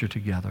Scripture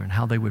together and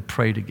how they would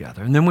pray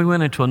together. And then we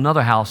went into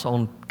another house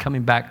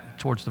coming back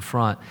towards the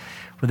front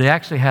where they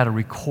actually had a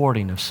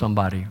recording of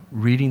somebody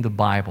reading the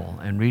Bible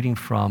and reading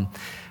from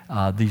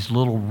these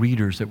little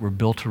readers that were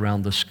built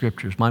around the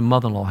Scriptures. My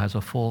mother-in-law has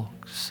a full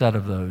set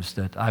of those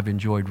that I've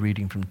enjoyed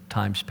reading from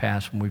times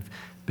past when we've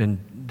been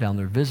down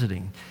there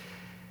visiting.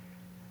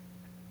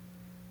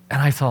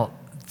 And I thought,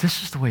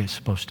 this is the way it's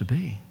supposed to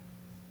be.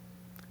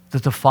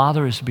 That the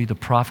father is to be the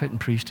prophet and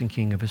priest and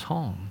king of his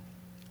home,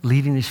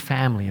 leading his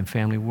family in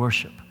family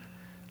worship,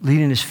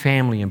 leading his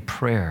family in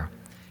prayer.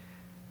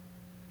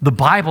 The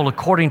Bible,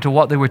 according to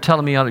what they were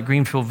telling me out at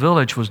Greenfield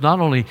Village, was not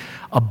only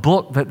a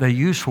book that they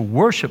used for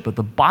worship, but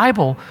the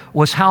Bible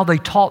was how they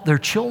taught their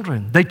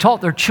children. They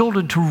taught their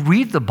children to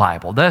read the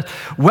Bible.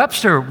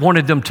 Webster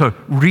wanted them to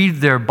read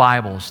their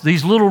Bibles.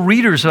 These little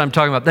readers that I'm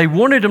talking about, they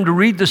wanted them to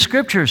read the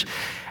Scriptures.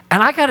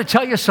 And I got to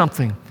tell you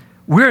something.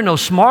 We're no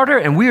smarter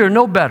and we are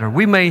no better.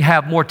 We may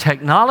have more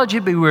technology,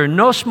 but we are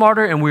no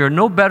smarter and we are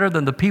no better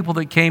than the people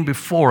that came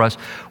before us.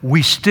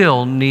 We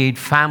still need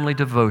family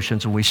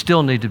devotions, and we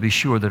still need to be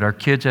sure that our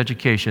kids'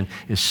 education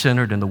is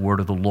centered in the Word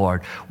of the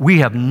Lord. We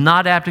have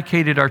not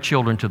abdicated our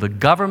children to the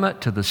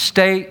government, to the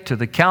state, to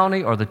the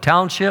county, or the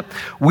township.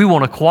 We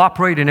want to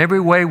cooperate in every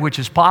way which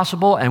is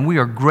possible, and we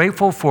are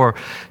grateful for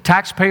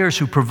taxpayers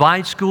who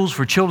provide schools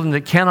for children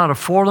that cannot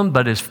afford them.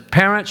 But as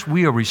parents,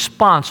 we are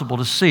responsible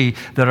to see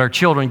that our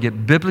children get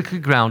biblically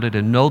grounded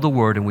and know the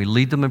Word, and we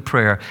lead them in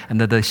prayer, and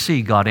that they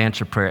see God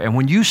answer prayer. And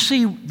when you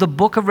see the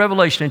book of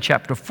Revelation in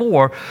chapter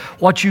 4,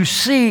 what you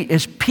see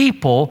is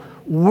people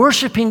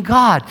worshiping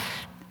God.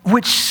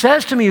 which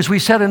says to me, as we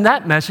said in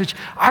that message,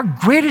 our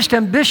greatest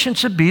ambition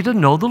should be to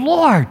know the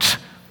Lord.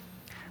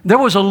 There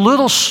was a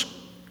little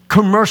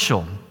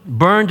commercial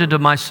burned into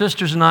my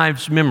sister's and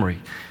I's memory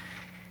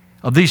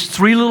of these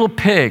three little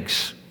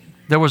pigs.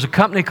 There was a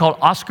company called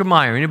Oscar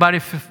Mayer. Anybody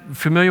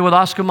familiar with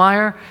Oscar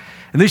Mayer?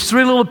 And these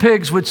three little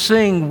pigs would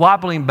sing,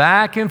 wobbling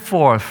back and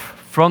forth.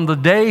 From the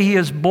day he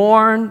is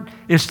born,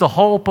 it's the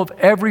hope of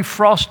every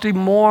frosty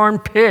morn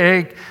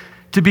pig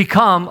to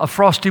become a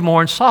frosty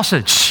morn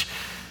sausage.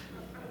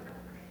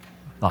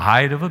 The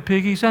height of a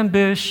piggy's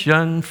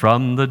ambition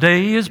from the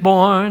day he is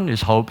born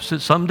is hopes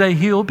that someday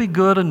he'll be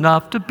good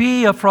enough to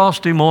be a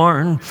frosty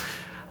morn.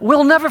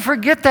 We'll never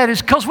forget that.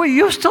 It's because we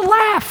used to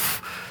laugh.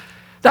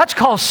 That's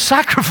called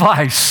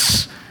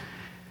sacrifice.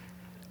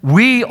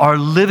 We are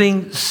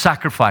living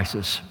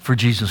sacrifices for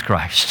Jesus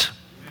Christ.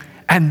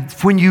 And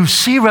when you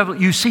see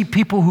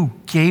people who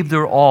gave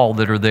their all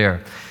that are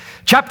there.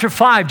 Chapter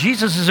 5,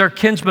 Jesus is our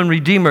kinsman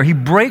redeemer. He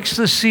breaks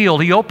the seal.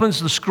 He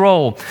opens the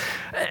scroll.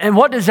 And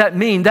what does that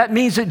mean? That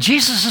means that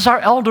Jesus is our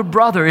elder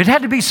brother. It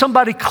had to be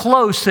somebody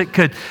close that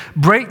could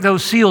break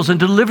those seals and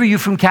deliver you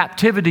from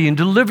captivity and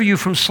deliver you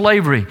from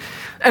slavery.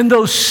 And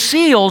those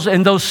seals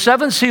and those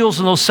 7 seals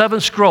and those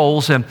 7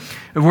 scrolls, and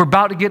we're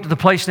about to get to the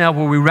place now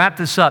where we wrap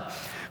this up.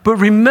 But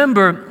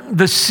remember,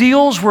 the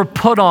seals were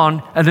put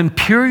on an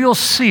imperial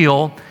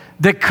seal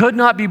that could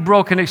not be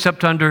broken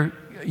except under,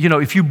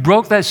 if you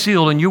broke that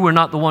seal and you were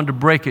not the one to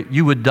break it,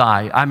 you would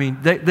die. I mean,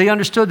 they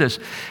understood this.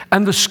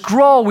 And the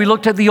scroll, we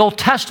looked at the Old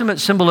Testament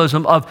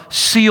symbolism of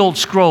sealed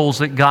scrolls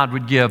that God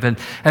would give and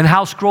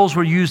how scrolls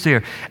were used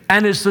there.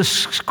 And as the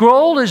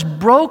scroll is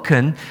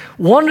broken,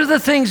 one of the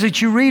things that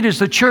you read is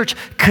the church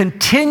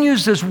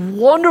continues this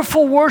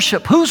wonderful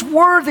worship. Who's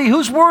worthy?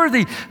 Who's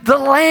worthy? The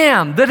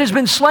Lamb that has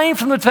been slain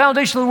from the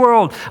foundation of the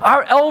world.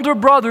 Our elder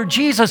brother,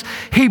 Jesus,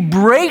 he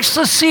breaks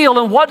the seal.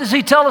 And what does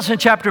he tell us in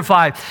chapter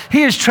 5?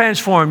 He is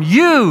transformed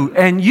you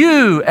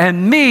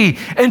and me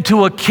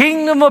into a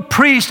kingdom of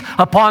priests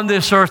upon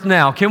this earth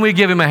now. Can we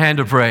give him a hand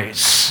of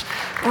praise?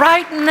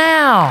 Right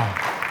now.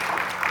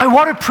 And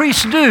what do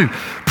priests do?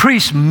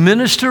 Priests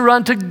minister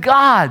unto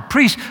God.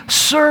 Priests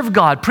serve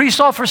God. Priests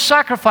offer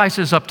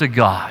sacrifices up to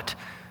God.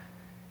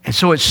 And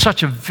so it's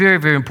such a very,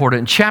 very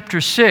important. In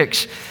chapter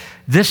 6,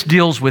 this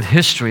deals with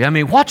history. I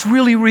mean, what's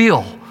really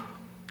real?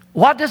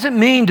 What does it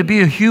mean to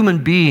be a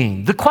human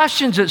being? The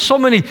questions that so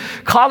many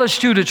college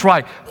students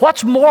write.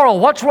 What's moral?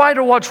 What's right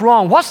or what's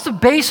wrong? What's the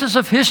basis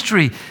of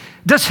history?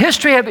 Does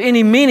history have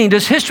any meaning?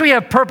 Does history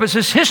have purpose?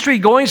 Is history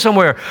going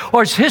somewhere?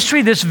 Or is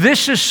history this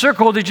vicious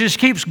circle that just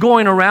keeps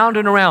going around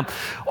and around?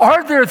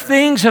 Are there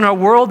things in our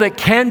world that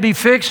can be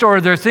fixed, or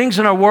are there things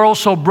in our world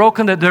so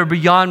broken that they're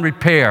beyond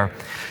repair?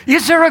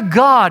 Is there a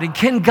God, and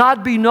can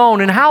God be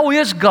known, and how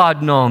is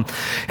God known?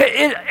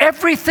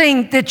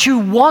 Everything that you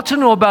want to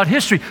know about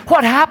history,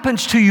 what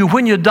happens to you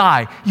when you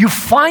die, you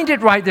find it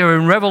right there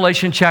in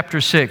Revelation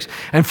chapter 6.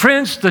 And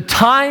friends, the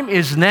time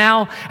is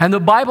now, and the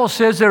Bible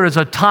says there is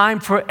a time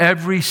for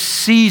every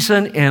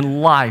season in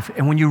life.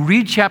 And when you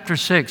read chapter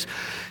 6,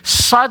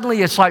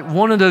 suddenly it's like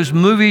one of those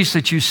movies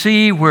that you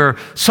see where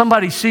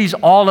somebody sees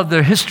all of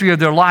the history of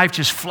their life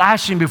just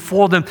flashing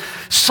before them.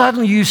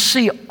 Suddenly you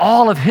see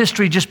all of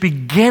history just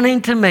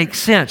beginning to make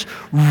sense.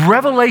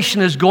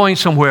 Revelation is going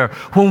somewhere.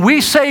 When we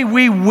say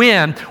we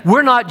win,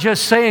 we're not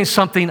just saying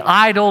something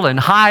idle and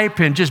hype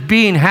and just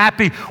being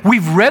happy.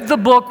 We've read the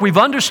book. We've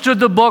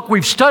understood the book.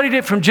 We've studied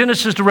it from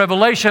Genesis to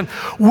Revelation.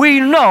 We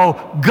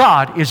know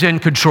God is in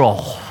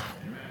control.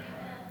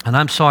 And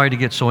I'm sorry to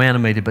get so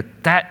animated, but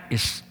that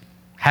is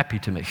happy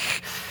to me.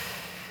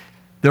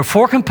 There are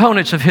 4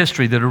 components of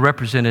history that are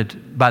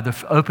represented by the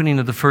opening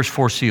of the first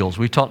 4 seals.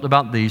 We talked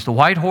about these. The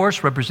white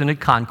horse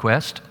represented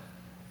conquest.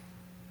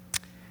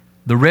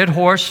 The red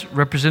horse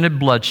represented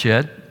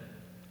bloodshed.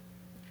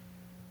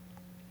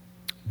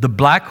 The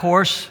black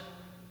horse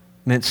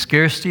meant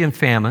scarcity and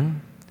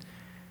famine.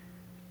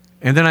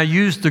 And then I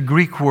used the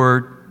Greek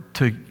word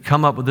to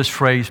come up with this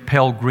phrase,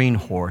 pale green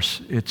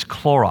horse. It's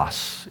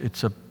chloros.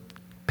 It's a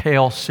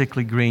pale,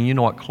 sickly green. You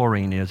know what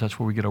chlorine is. That's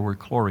where we get our word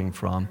chlorine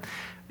from.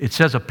 It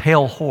says a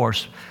pale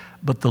horse,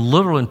 but the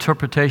literal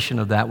interpretation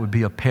of that would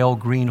be a pale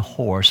green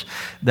horse.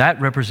 That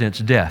represents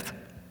death.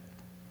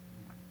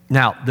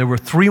 Now, there were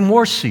 3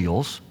 more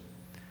seals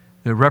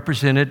that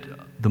represented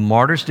the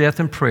martyr's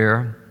death and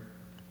prayer,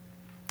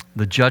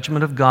 the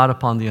judgment of God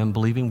upon the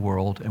unbelieving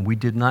world, and we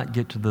did not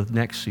get to the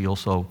next seal,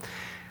 so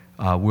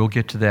we'll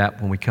get to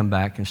that when we come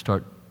back and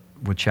start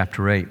with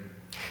chapter 8.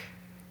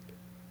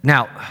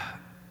 Now,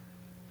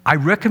 I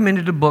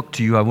recommended a book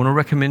to you. I want to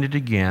recommend it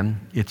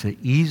again. It's an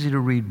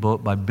easy-to-read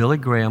book by Billy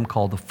Graham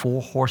called The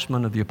 4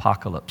 Horsemen of the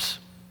Apocalypse.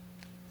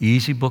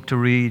 Easy book to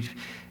read.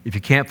 If you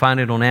can't find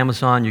it on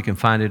Amazon, you can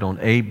find it on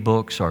Abe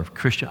Books or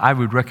Christian. I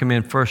would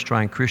recommend first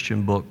trying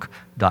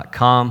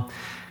ChristianBook.com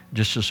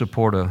just to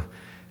support a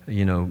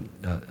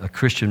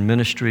Christian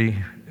ministry.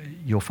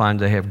 You'll find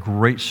they have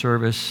great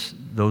service.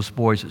 Those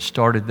boys that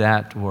started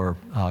that were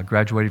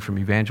graduated from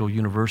Evangel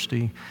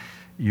University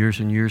years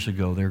and years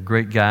ago. They're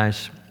great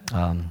guys.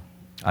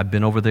 I've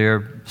been over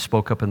there,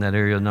 spoke up in that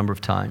area a number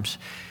of times.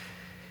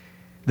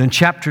 Then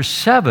chapter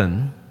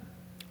 7,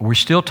 we're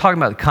still talking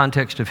about the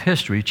context of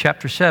history.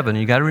 Chapter 7,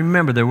 you got to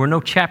remember there were no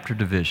chapter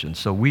divisions.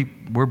 So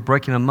we're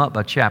breaking them up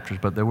by chapters,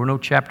 but there were no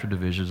chapter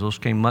divisions. Those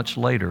came much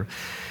later.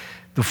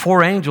 The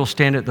four angels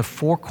stand at the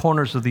four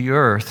corners of the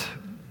earth,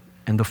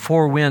 and the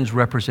four winds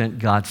represent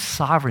God's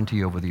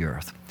sovereignty over the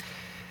earth.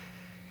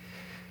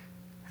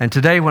 And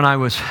today when I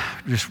was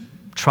just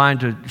trying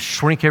to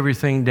shrink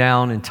everything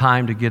down in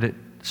time to get it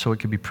so it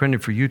could be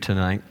printed for you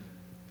tonight,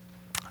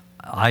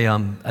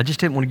 I just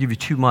didn't want to give you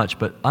too much,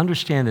 but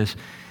understand this.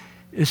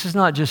 This is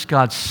not just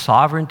God's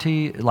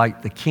sovereignty,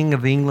 like the King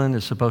of England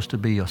is supposed to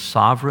be a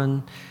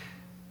sovereign.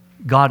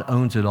 God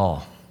owns it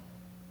all.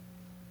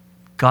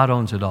 God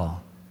owns it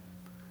all.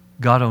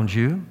 God owns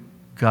you.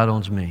 God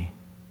owns me.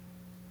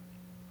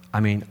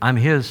 I mean, I'm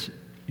His,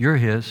 you're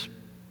His.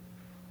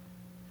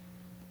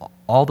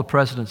 All the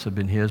presidents have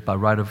been His by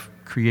right of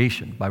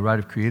creation, by right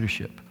of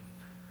creatorship.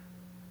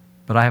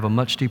 But I have a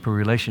much deeper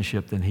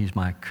relationship than He's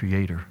my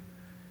creator.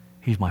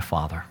 He's my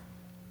Father.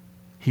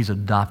 He's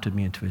adopted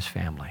me into His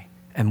family.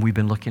 And we've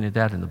been looking at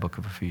that in the book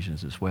of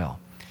Ephesians as well.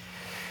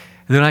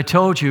 And then I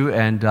told you,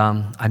 and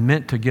I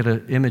meant to get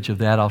an image of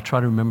that. I'll try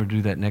to remember to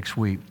do that next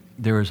week.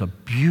 There is a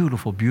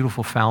beautiful,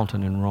 beautiful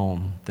fountain in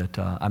Rome that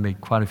I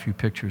made quite a few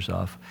pictures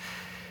of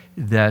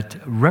that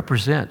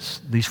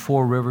represents these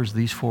four rivers,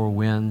 these four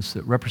winds,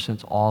 that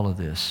represents all of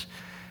this.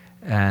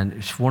 And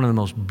it's one of the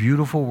most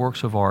beautiful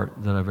works of art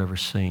that I've ever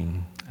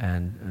seen,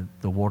 and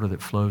the water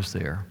that flows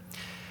there.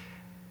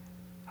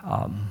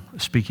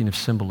 Speaking of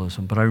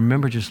symbolism, but I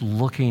remember just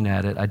looking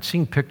at it. I'd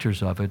seen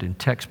pictures of it in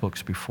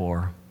textbooks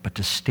before, but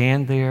to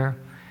stand there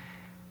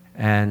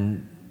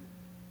and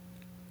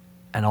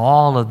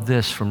all of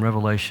this from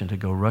Revelation to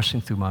go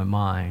rushing through my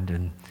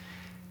mind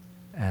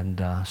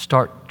and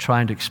start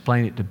trying to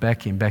explain it to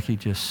Becky, and Becky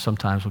just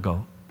sometimes will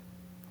go,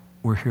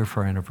 "We're here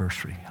for our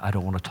anniversary. I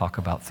don't want to talk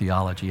about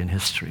theology and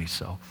history."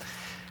 So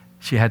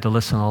she had to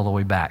listen all the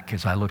way back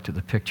as I looked at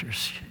the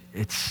pictures.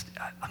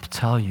 I'm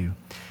telling you,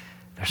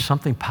 there's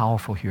something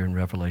powerful here in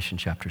Revelation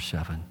chapter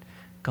 7.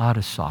 God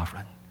is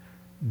sovereign.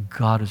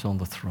 God is on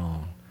the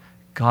throne.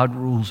 God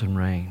rules and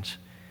reigns.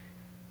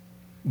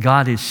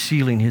 God is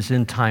sealing His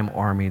end-time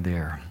army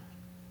there.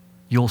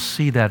 You'll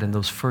see that in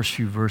those first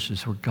few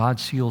verses where God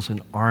seals an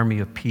army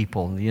of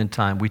people in the end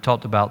time. We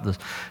talked about the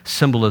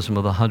symbolism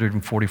of the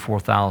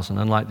 144,000.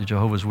 Unlike the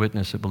Jehovah's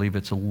Witnesses that believe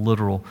it's a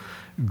literal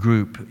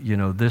group,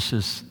 this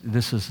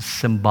is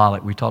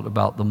symbolic. We talked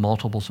about the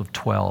multiples of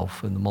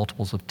 12 and the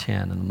multiples of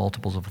 10 and the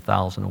multiples of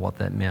 1,000 and what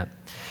that meant.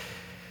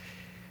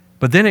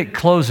 But then it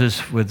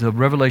closes with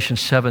Revelation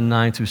 7,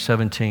 9 through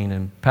 17.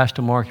 And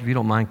Pastor Mark, if you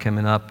don't mind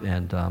coming up,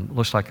 and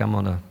looks like I'm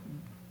going to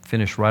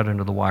finish right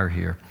under the wire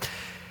here.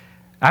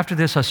 After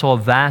this, I saw a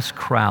vast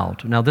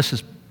crowd. Now, this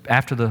is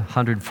after the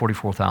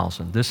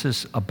 144,000. This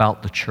is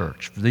about the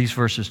church. These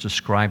verses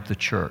describe the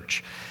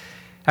church.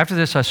 After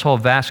this, I saw a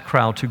vast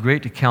crowd, too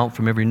great to count,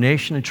 from every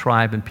nation and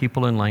tribe and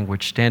people and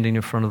language, standing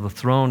in front of the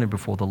throne and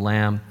before the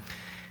Lamb.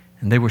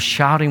 And they were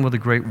shouting with a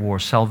great roar.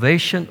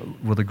 Salvation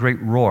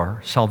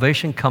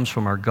comes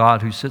from our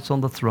God who sits on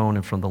the throne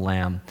and from the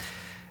Lamb.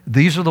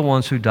 These are the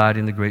ones who died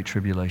in the great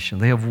tribulation.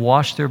 They have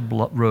washed their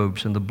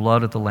robes in the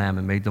blood of the Lamb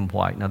and made them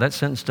white. Now, that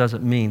sentence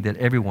doesn't mean that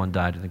everyone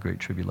died in the great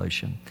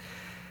tribulation.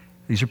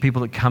 These are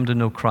people that come to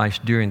know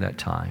Christ during that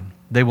time.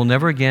 They will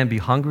never again be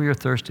hungry or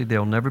thirsty. They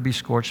will never be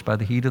scorched by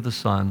the heat of the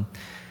sun.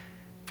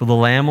 For the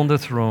Lamb on the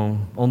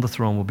throne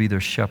will be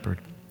their shepherd.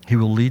 He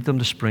will lead them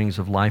to springs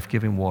of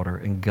life-giving water,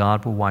 and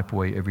God will wipe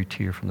away every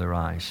tear from their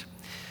eyes.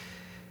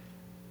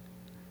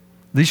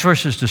 These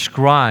verses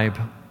describe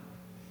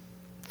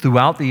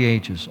throughout the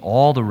ages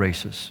all the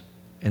races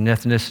and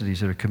ethnicities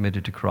that are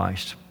committed to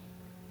Christ.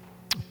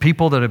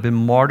 People that have been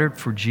martyred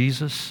for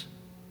Jesus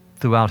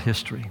throughout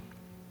history.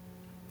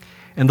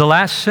 In the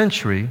last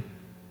century,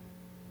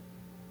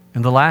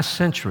 from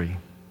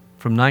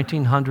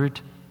 1900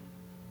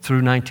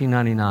 through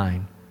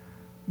 1999,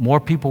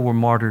 more people were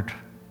martyred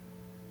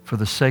for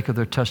the sake of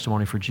their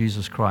testimony for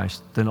Jesus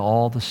Christ than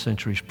all the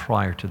centuries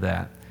prior to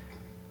that,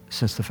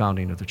 since the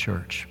founding of the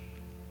church.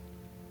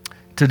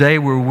 Today,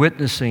 we're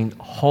witnessing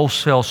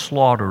wholesale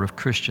slaughter of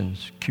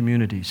Christians,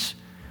 communities.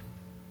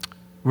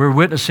 We're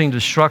witnessing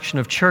destruction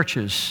of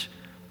churches.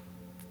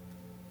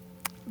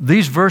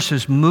 These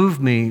verses move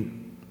me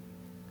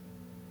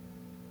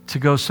to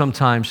go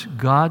sometimes,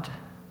 God,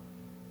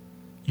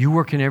 you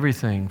work in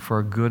everything for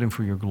our good and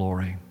for your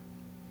glory.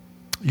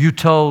 You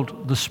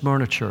told the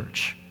Smyrna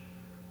church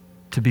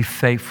to be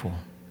faithful.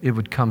 It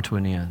would come to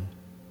an end.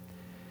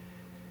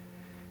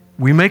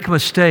 We make a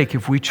mistake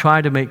if we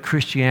try to make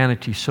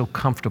Christianity so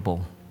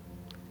comfortable,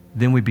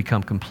 then we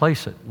become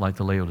complacent like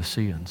the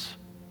Laodiceans.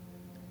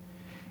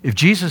 If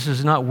Jesus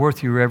is not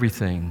worth your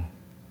everything,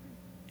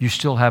 you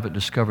still haven't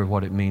discovered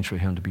what it means for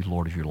Him to be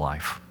Lord of your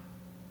life.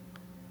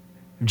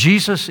 If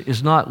Jesus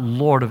is not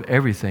Lord of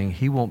everything,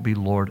 He won't be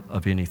Lord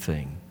of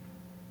anything.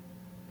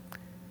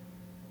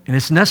 And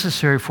it's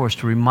necessary for us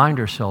to remind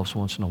ourselves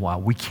once in a while.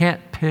 We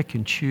can't pick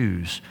and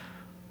choose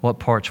what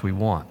parts we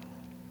want.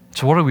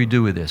 So what do we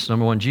do with this?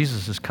 Number one,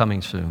 Jesus is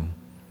coming soon.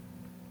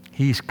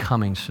 He's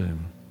coming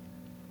soon.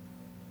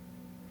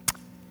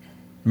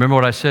 Remember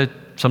what I said?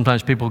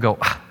 Sometimes people go,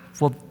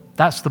 well,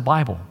 that's the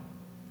Bible.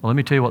 Well, let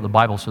me tell you what the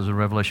Bible says in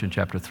Revelation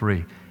chapter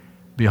 3.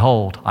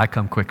 Behold, I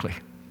come quickly.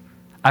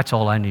 That's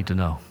all I need to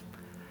know.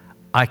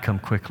 I come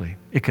quickly.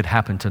 It could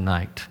happen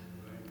tonight.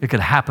 It could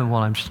happen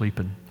while I'm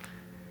sleeping.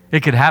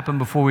 It could happen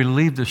before we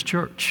leave this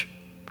church.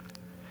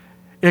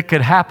 It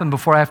could happen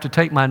before I have to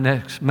take my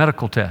next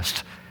medical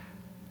test.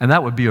 And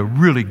that would be a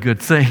really good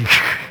thing.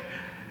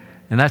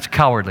 And that's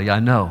cowardly, I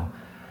know.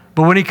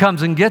 But when he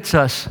comes and gets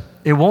us,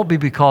 it won't be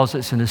because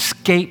it's an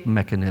escape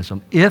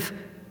mechanism. If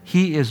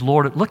he is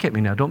Lord, look at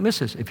me now, don't miss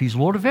this. If he's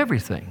Lord of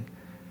everything,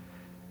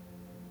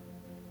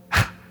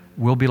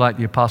 we'll be like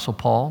the Apostle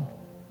Paul.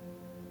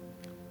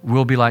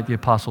 We'll be like the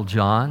Apostle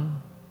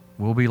John.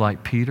 We'll be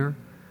like Peter.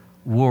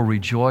 We'll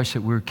rejoice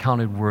that we're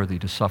counted worthy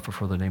to suffer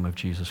for the name of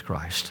Jesus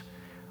Christ.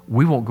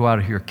 We won't go out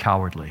of here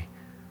cowardly.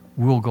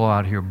 We'll go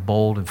out here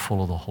bold and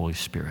full of the Holy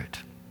Spirit.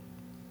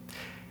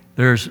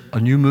 There's a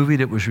new movie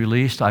that was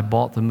released. I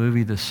bought the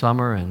movie this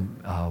summer, and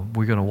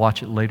we're going to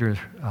watch it later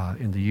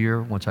in the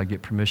year once I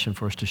get permission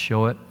for us to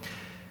show it,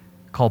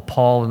 called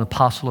Paul, an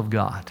Apostle of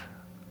God.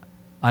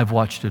 I've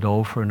watched it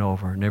over and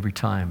over, and every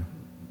time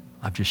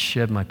I've just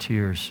shed my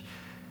tears.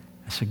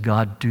 I said,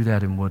 God, do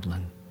that in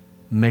Woodland.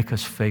 Make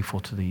us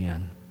faithful to the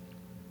end.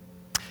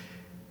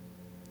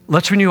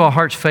 Let's renew our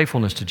heart's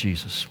faithfulness to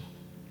Jesus.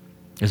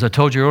 As I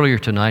told you earlier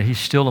tonight, he's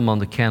still among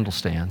the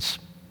candlestands.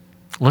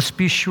 Let's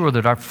be sure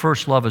that our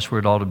first love is where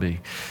it ought to be.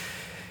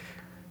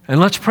 And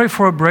let's pray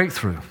for a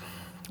breakthrough.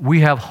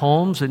 We have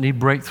homes that need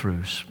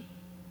breakthroughs.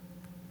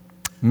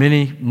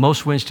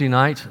 Most Wednesday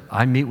nights,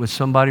 I meet with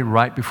somebody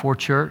right before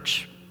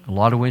church. A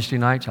lot of Wednesday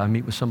nights, I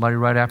meet with somebody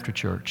right after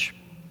church.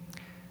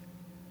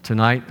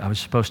 Tonight, I was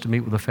supposed to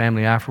meet with a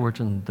family afterwards,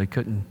 and they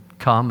couldn't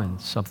come, and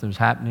something was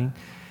happening.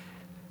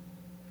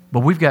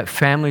 But we've got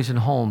families and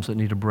homes that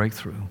need a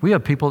breakthrough. We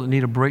have people that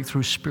need a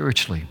breakthrough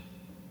spiritually.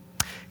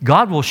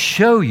 God will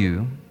show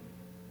you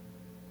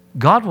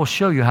how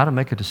to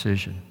make a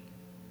decision.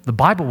 The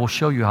Bible will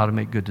show you how to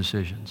make good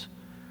decisions.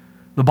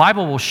 The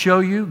Bible will show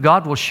you,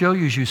 God will show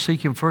you as you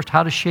seek Him first,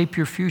 how to shape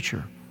your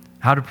future,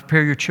 how to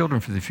prepare your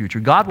children for the future.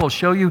 God will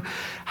show you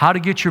how to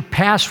get your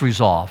past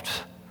resolved.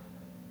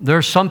 There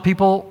are some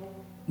people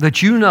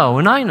that you know,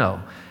 and I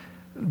know,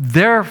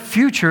 their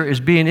future is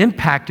being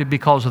impacted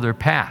because of their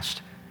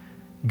past.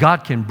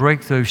 God can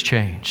break those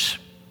chains.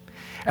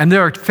 And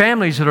there are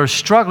families that are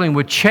struggling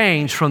with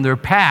chains from their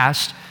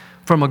past,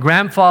 from a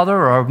grandfather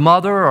or a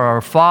mother or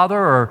a father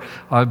or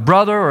a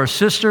brother or a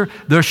sister.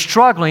 They're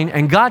struggling,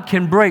 and God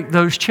can break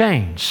those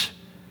chains.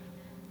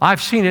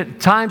 I've seen it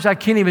times I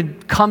can't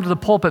even come to the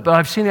pulpit, but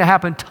I've seen it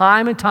happen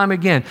time and time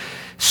again.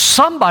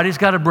 Somebody's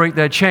got to break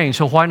that chain,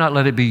 so why not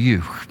let it be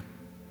you?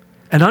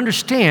 And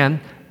understand,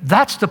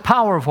 that's the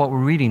power of what we're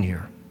reading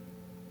here.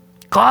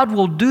 God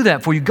will do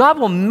that for you. God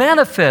will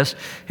manifest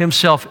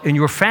Himself in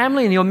your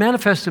family, and He'll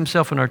manifest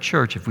Himself in our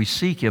church if we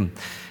seek Him.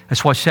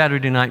 That's why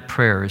Saturday night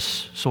prayer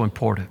is so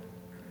important.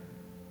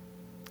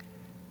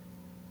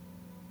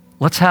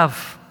 Let's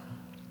have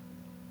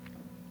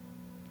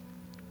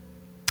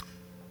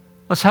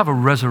a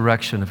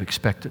resurrection of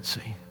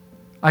expectancy.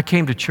 I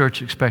came to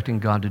church expecting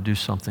God to do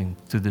something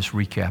through this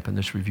recap and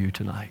this review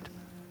tonight.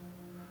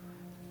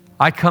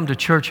 I come to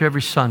church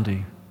every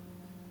Sunday.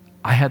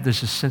 I had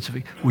this sense of,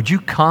 would you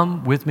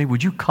come with me?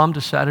 Would you come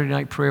to Saturday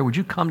night prayer? Would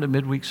you come to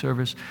midweek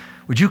service?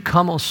 Would you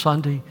come on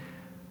Sunday?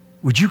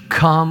 Would you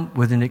come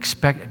with an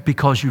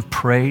because you've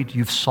prayed,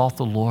 you've sought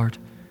the Lord,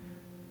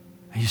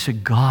 and you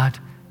said, God,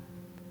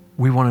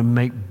 we want to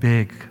make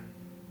big.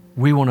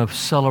 We want to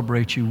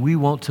celebrate you. We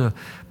want to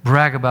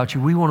brag about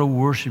you. We want to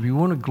worship you. We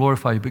want to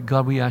glorify you. But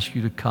God, we ask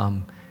you to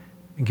come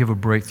and give a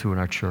breakthrough in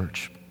our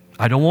church.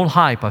 I don't want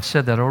hype. I've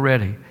said that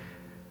already.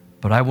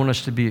 But I want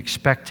us to be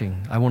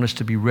expecting. I want us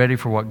to be ready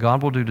for what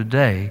God will do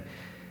today.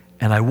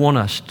 And I want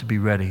us to be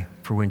ready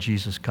for when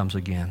Jesus comes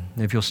again.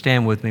 And if you'll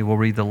stand with me, we'll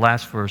read the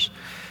last verse.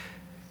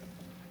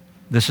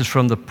 This is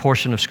from the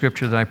portion of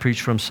Scripture that I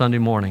preached from Sunday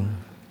morning.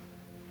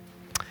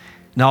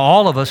 Now,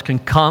 all of us can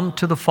come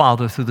to the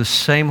Father through the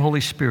same Holy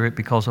Spirit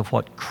because of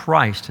what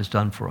Christ has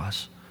done for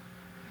us.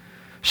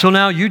 So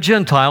now, you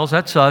Gentiles,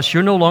 that's us,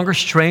 you're no longer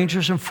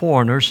strangers and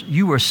foreigners.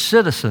 You are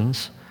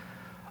citizens,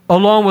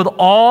 along with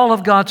all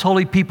of God's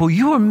holy people.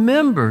 You are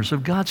members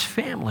of God's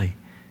family.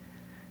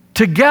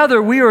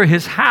 Together, we are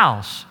His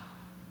house.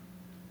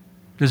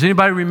 Does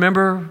anybody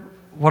remember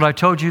what I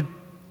told you?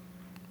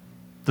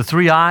 The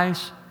 3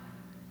 I's?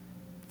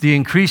 The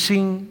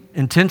increasing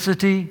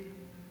intensity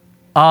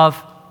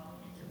of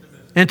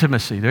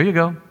intimacy. There you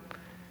go.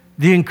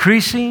 The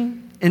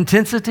increasing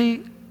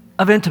intensity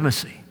of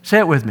intimacy. Say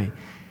it with me.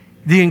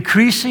 The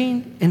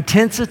increasing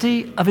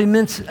intensity of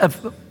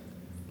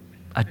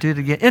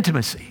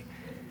intimacy.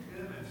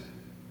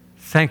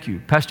 Thank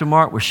you. Pastor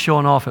Mark was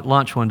showing off at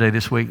lunch one day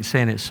this week and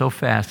saying it so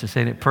fast and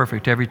saying it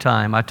perfect every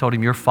time. I told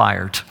him, you're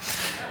fired.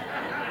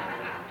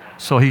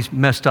 So he's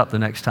messed up the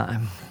next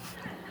time.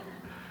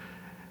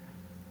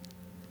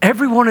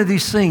 Every one of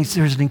these things,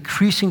 there's an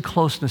increasing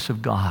closeness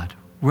of God.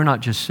 We're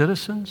not just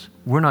citizens.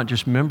 We're not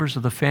just members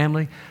of the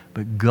family,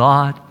 but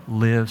God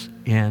lives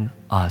in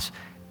us.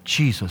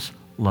 Jesus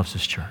loves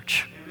His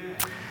church. Amen.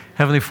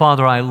 Heavenly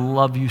Father, I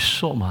love you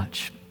so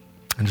much.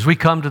 And as we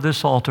come to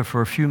this altar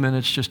for a few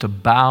minutes just to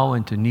bow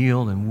and to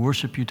kneel and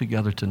worship you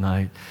together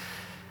tonight,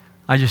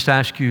 I just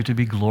ask you to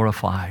be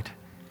glorified.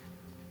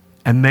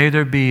 And may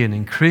there be an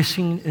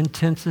increasing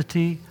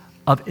intensity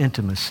of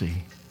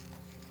intimacy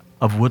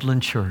of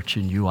Woodland Church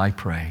in you, I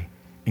pray,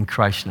 in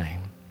Christ's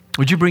name.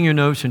 Would you bring your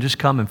notes and just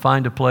come and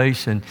find a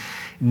place and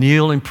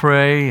kneel and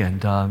pray,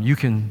 and you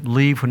can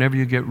leave whenever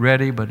you get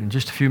ready, but in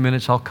just a few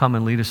minutes I'll come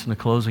and lead us in the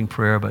closing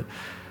prayer, but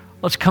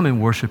let's come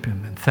and worship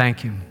Him and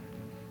thank Him.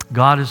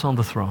 God is on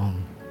the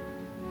throne.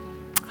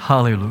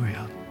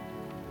 Hallelujah.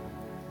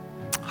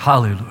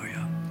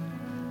 Hallelujah.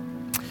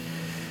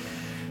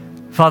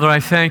 Father, I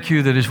thank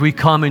you that as we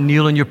come and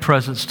kneel in your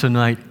presence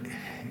tonight,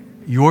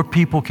 your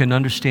people can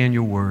understand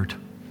your word.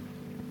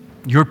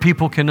 Your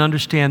people can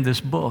understand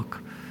this book.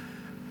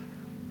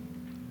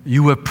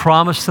 You have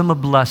promised them a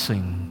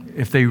blessing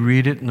if they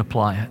read it and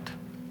apply it.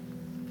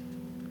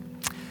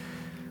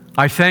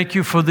 I thank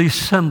you for these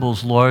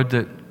symbols, Lord,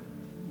 that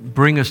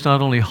bring us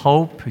not only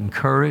hope and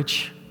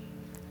courage,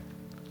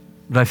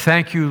 but I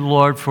thank you,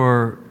 Lord,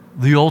 for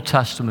the Old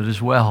Testament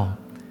as well,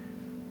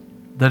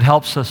 that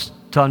helps us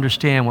to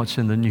understand what's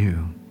in the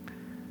New.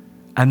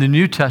 And the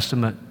New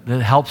Testament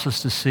that helps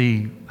us to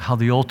see how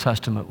the Old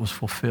Testament was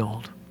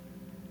fulfilled.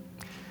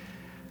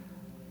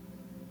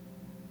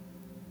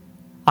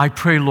 I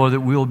pray, Lord,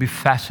 that we'll be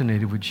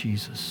fascinated with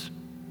Jesus.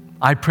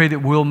 I pray that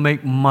we'll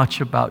make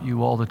much about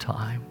you all the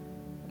time.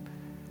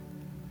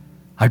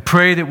 I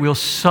pray that we'll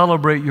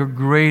celebrate your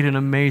great and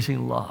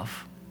amazing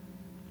love.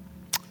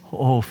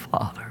 Oh,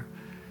 Father,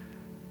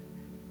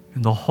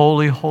 in the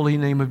holy, holy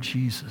name of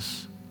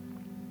Jesus,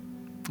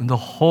 in the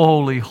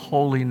holy,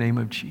 holy name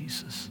of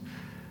Jesus,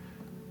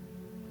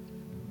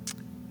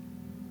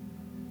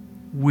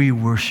 we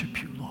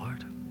worship you,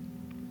 Lord.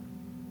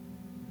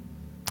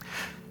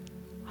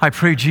 I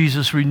pray,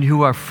 Jesus,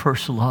 renew our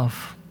first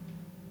love.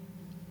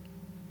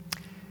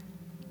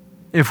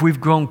 If we've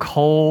grown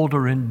cold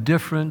or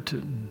indifferent,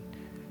 and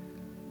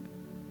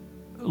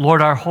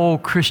Lord, our whole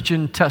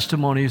Christian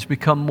testimony has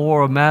become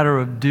more a matter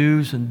of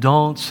do's and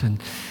don'ts,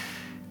 and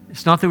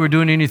it's not that we're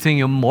doing anything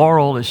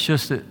immoral, it's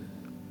just that,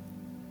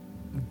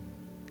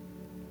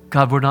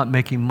 God, we're not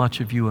making much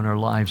of you in our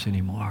lives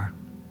anymore.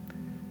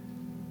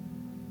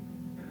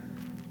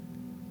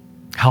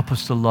 Help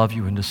us to love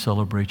you and to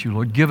celebrate you,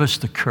 Lord. Give us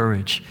the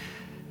courage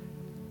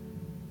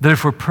that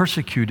if we're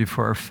persecuted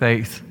for our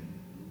faith,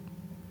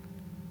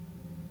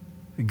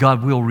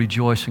 God will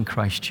rejoice in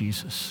Christ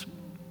Jesus.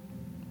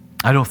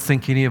 I don't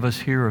think any of us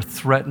here are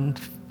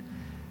threatened,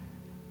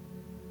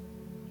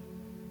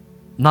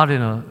 not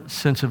in a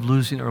sense of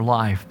losing our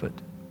life, but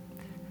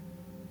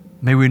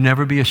may we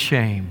never be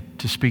ashamed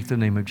to speak the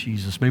name of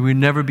Jesus. May we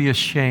never be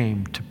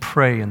ashamed to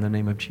pray in the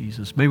name of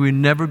Jesus. May we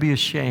never be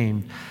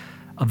ashamed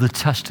of the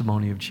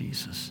testimony of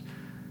Jesus.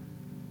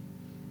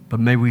 But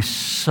may we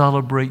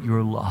celebrate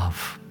your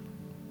love.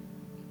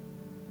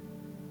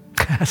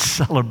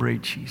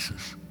 Celebrate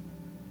Jesus.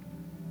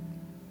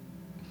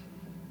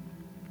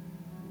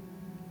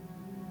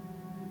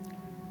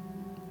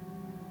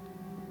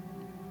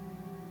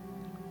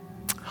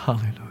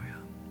 Hallelujah.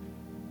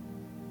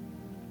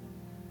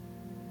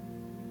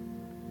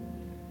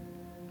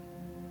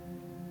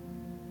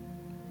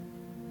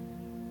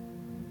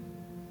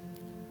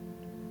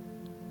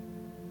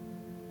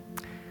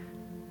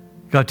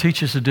 God,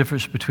 teach us the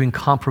difference between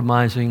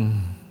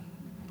compromising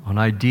on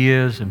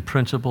ideas and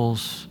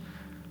principles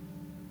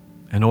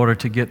in order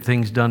to get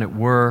things done at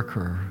work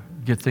or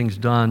get things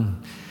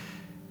done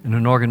in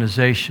an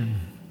organization.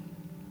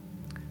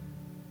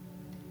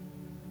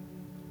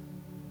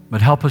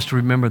 But help us to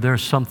remember there are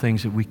some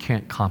things that we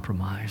can't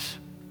compromise.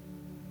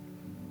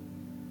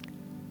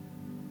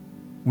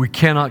 We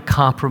cannot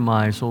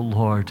compromise, oh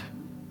Lord,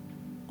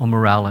 on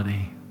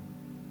morality.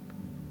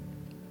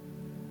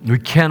 We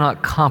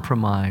cannot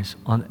compromise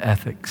on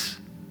ethics.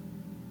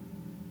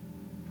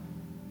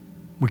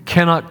 We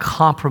cannot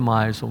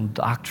compromise on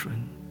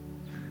doctrine,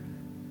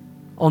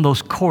 on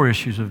those core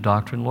issues of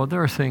doctrine. Lord,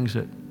 there are things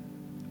that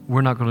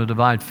we're not going to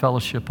divide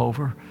fellowship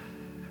over.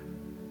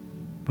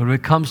 But when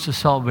it comes to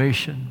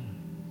salvation,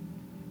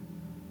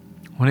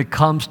 when it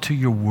comes to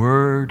your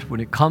word, when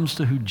it comes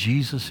to who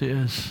Jesus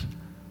is,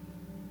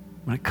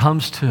 when it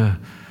comes to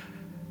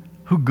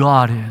who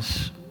God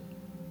is,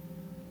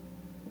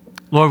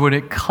 Lord, when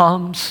it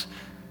comes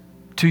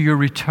to your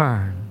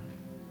return,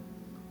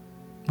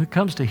 when it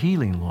comes to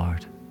healing,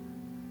 Lord,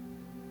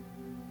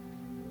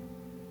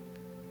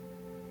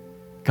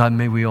 God,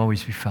 may we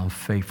always be found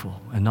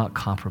faithful and not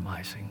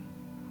compromising.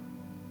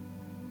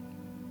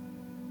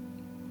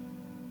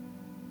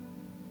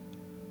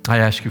 I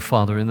ask you,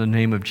 Father, in the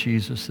name of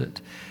Jesus,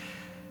 that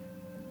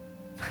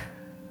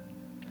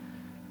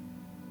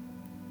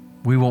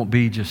we won't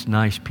be just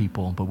nice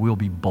people, but we'll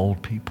be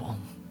bold people.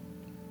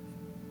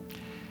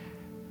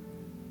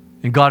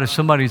 And God, if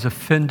somebody's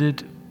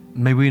offended,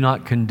 may we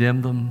not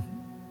condemn them,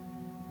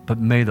 but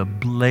may the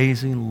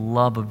blazing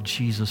love of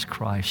Jesus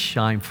Christ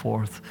shine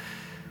forth.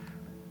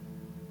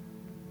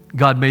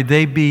 God, may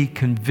they be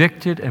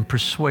convicted and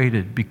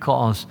persuaded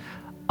because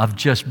of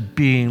just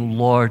being,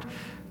 Lord,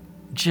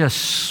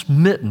 just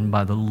smitten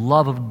by the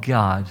love of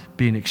God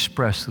being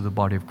expressed through the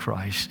body of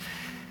Christ.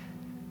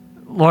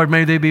 Lord,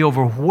 may they be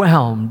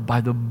overwhelmed by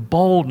the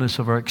boldness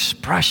of our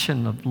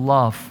expression of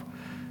love.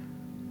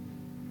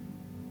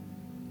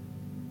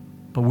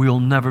 But we will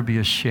never be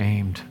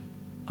ashamed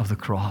of the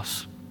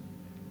cross.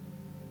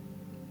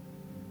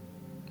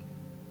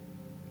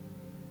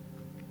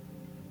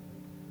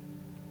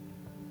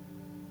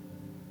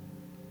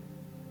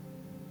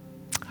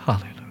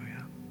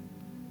 Hallelujah.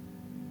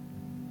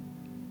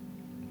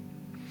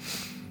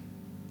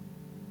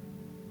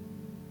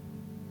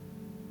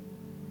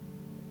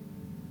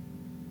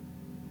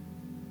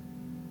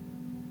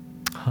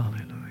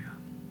 Hallelujah.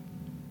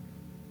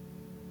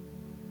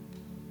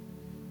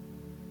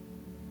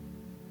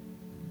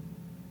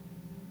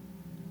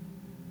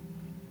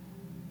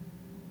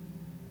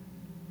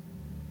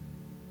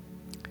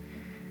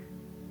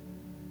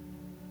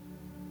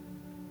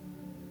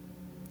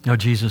 Now,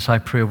 Jesus, I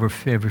pray over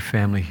every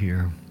family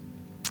here.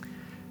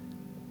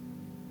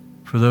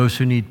 For those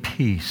who need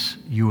peace,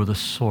 you are the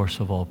source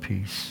of all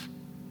peace.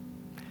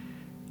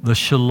 The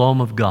shalom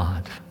of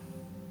God.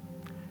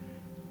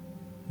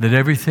 That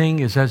everything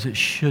is as it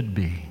should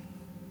be.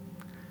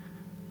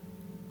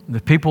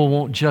 That people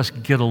won't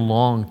just get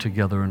along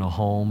together in a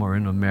home or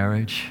in a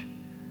marriage,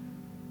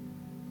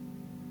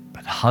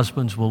 but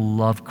husbands will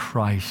love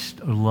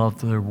Christ or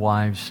love their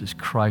wives as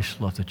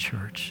Christ loved the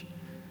church.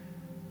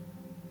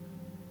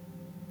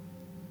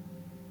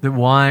 That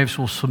wives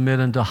will submit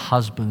unto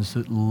husbands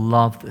that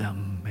love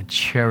them and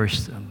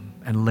cherish them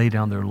and lay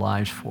down their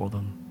lives for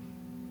them.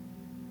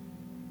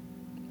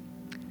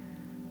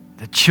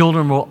 That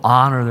children will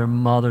honor their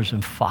mothers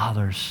and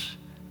fathers,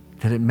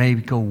 that it may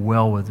go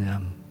well with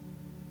them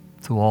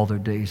through all their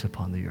days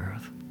upon the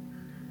earth.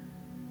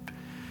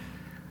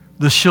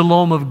 The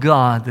shalom of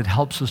God that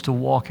helps us to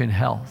walk in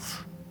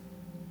health.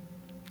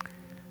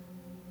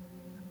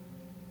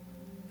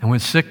 And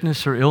when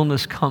sickness or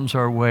illness comes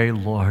our way,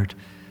 Lord,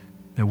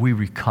 that we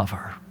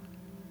recover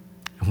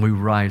and we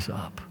rise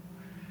up.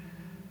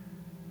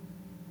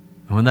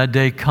 And when that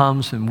day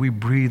comes and we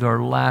breathe our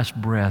last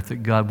breath, that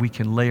God, we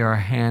can lay our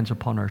hands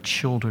upon our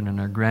children and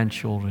our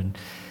grandchildren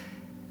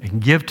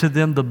and give to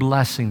them the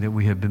blessing that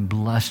we have been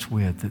blessed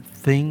with, that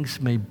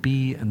things may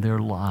be in their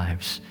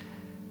lives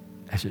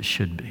as it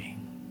should be.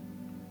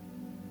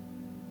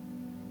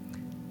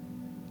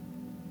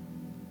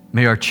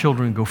 May our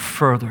children go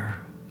further,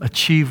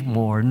 achieve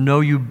more, know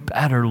you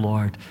better,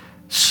 Lord,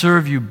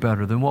 serve you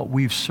better than what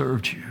we've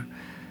served you.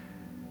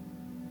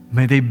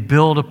 May they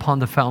build upon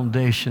the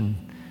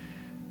foundation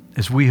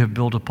as we have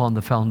built upon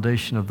the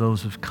foundation of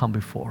those who have come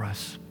before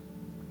us.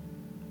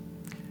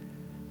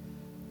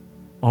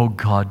 Oh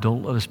God,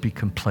 don't let us be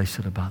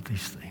complacent about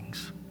these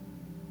things.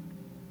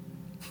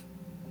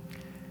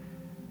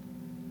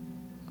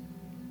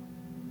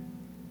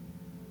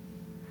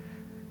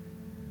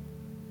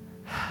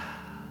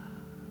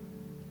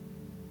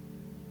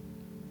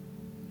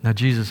 Now,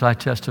 Jesus, I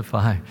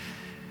testify,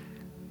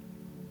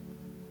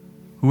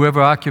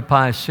 whoever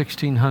occupies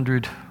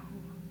 1600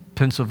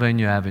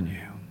 Pennsylvania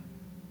Avenue,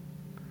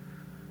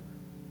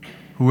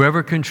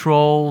 whoever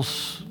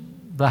controls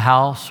the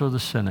House or the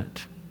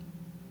Senate,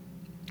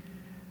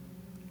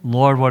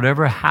 Lord,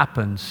 whatever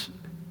happens,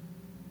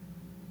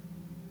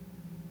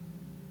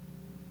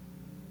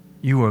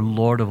 you are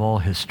Lord of all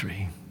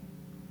history.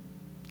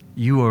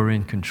 You are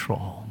in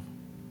control.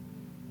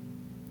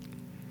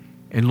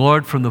 And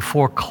Lord, from the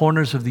four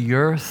corners of the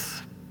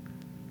earth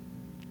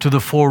to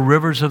the four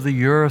rivers of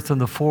the earth and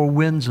the four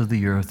winds of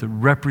the earth that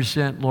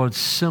represent, Lord,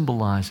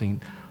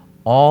 symbolizing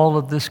all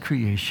of this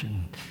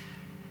creation,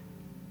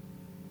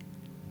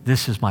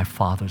 this is my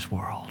Father's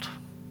world.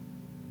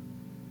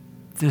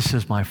 This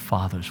is my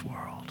Father's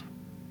world.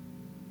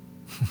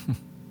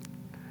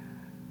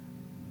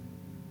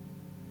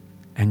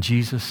 And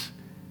Jesus,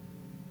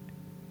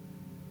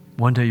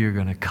 one day you're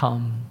going to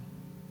come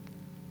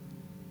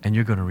and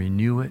you're going to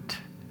renew it,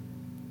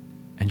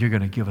 and you're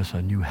going to give us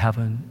a new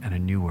heaven and a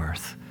new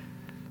earth.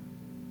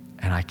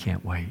 And I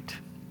can't wait.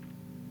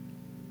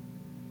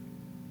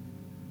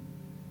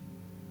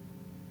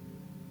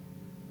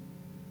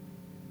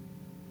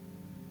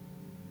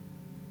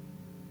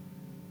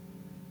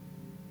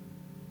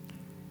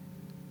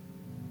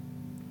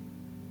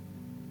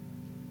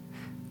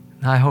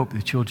 And I hope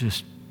that you'll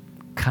just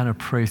kind of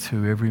pray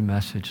through every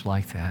message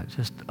like that,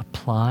 just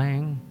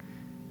applying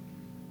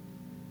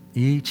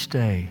each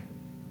day.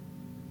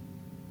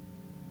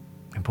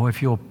 And boy,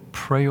 if you'll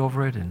pray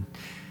over it and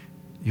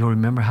you'll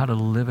remember how to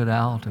live it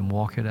out and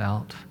walk it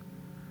out,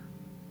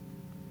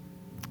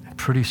 and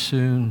pretty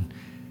soon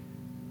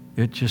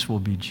it just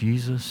will be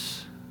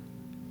Jesus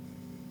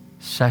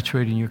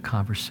saturating your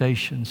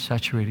conversation,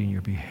 saturating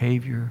your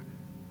behavior,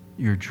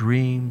 your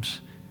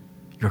dreams,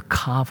 your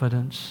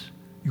confidence,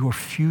 your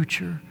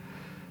future.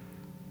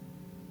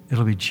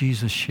 It'll be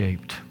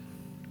Jesus-shaped.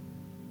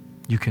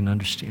 you can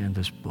understand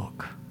this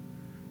book.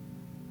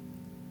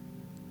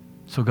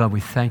 So God, we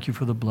thank you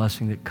for the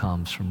blessing that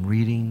comes from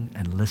reading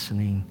and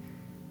listening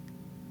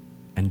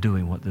and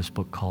doing what this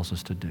book calls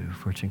us to do.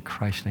 For it's in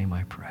Christ's name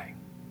I pray.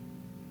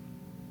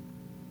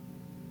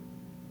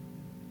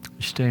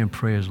 You stay and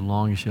pray as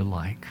long as you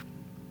like.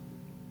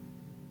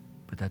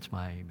 But that's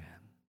my amen.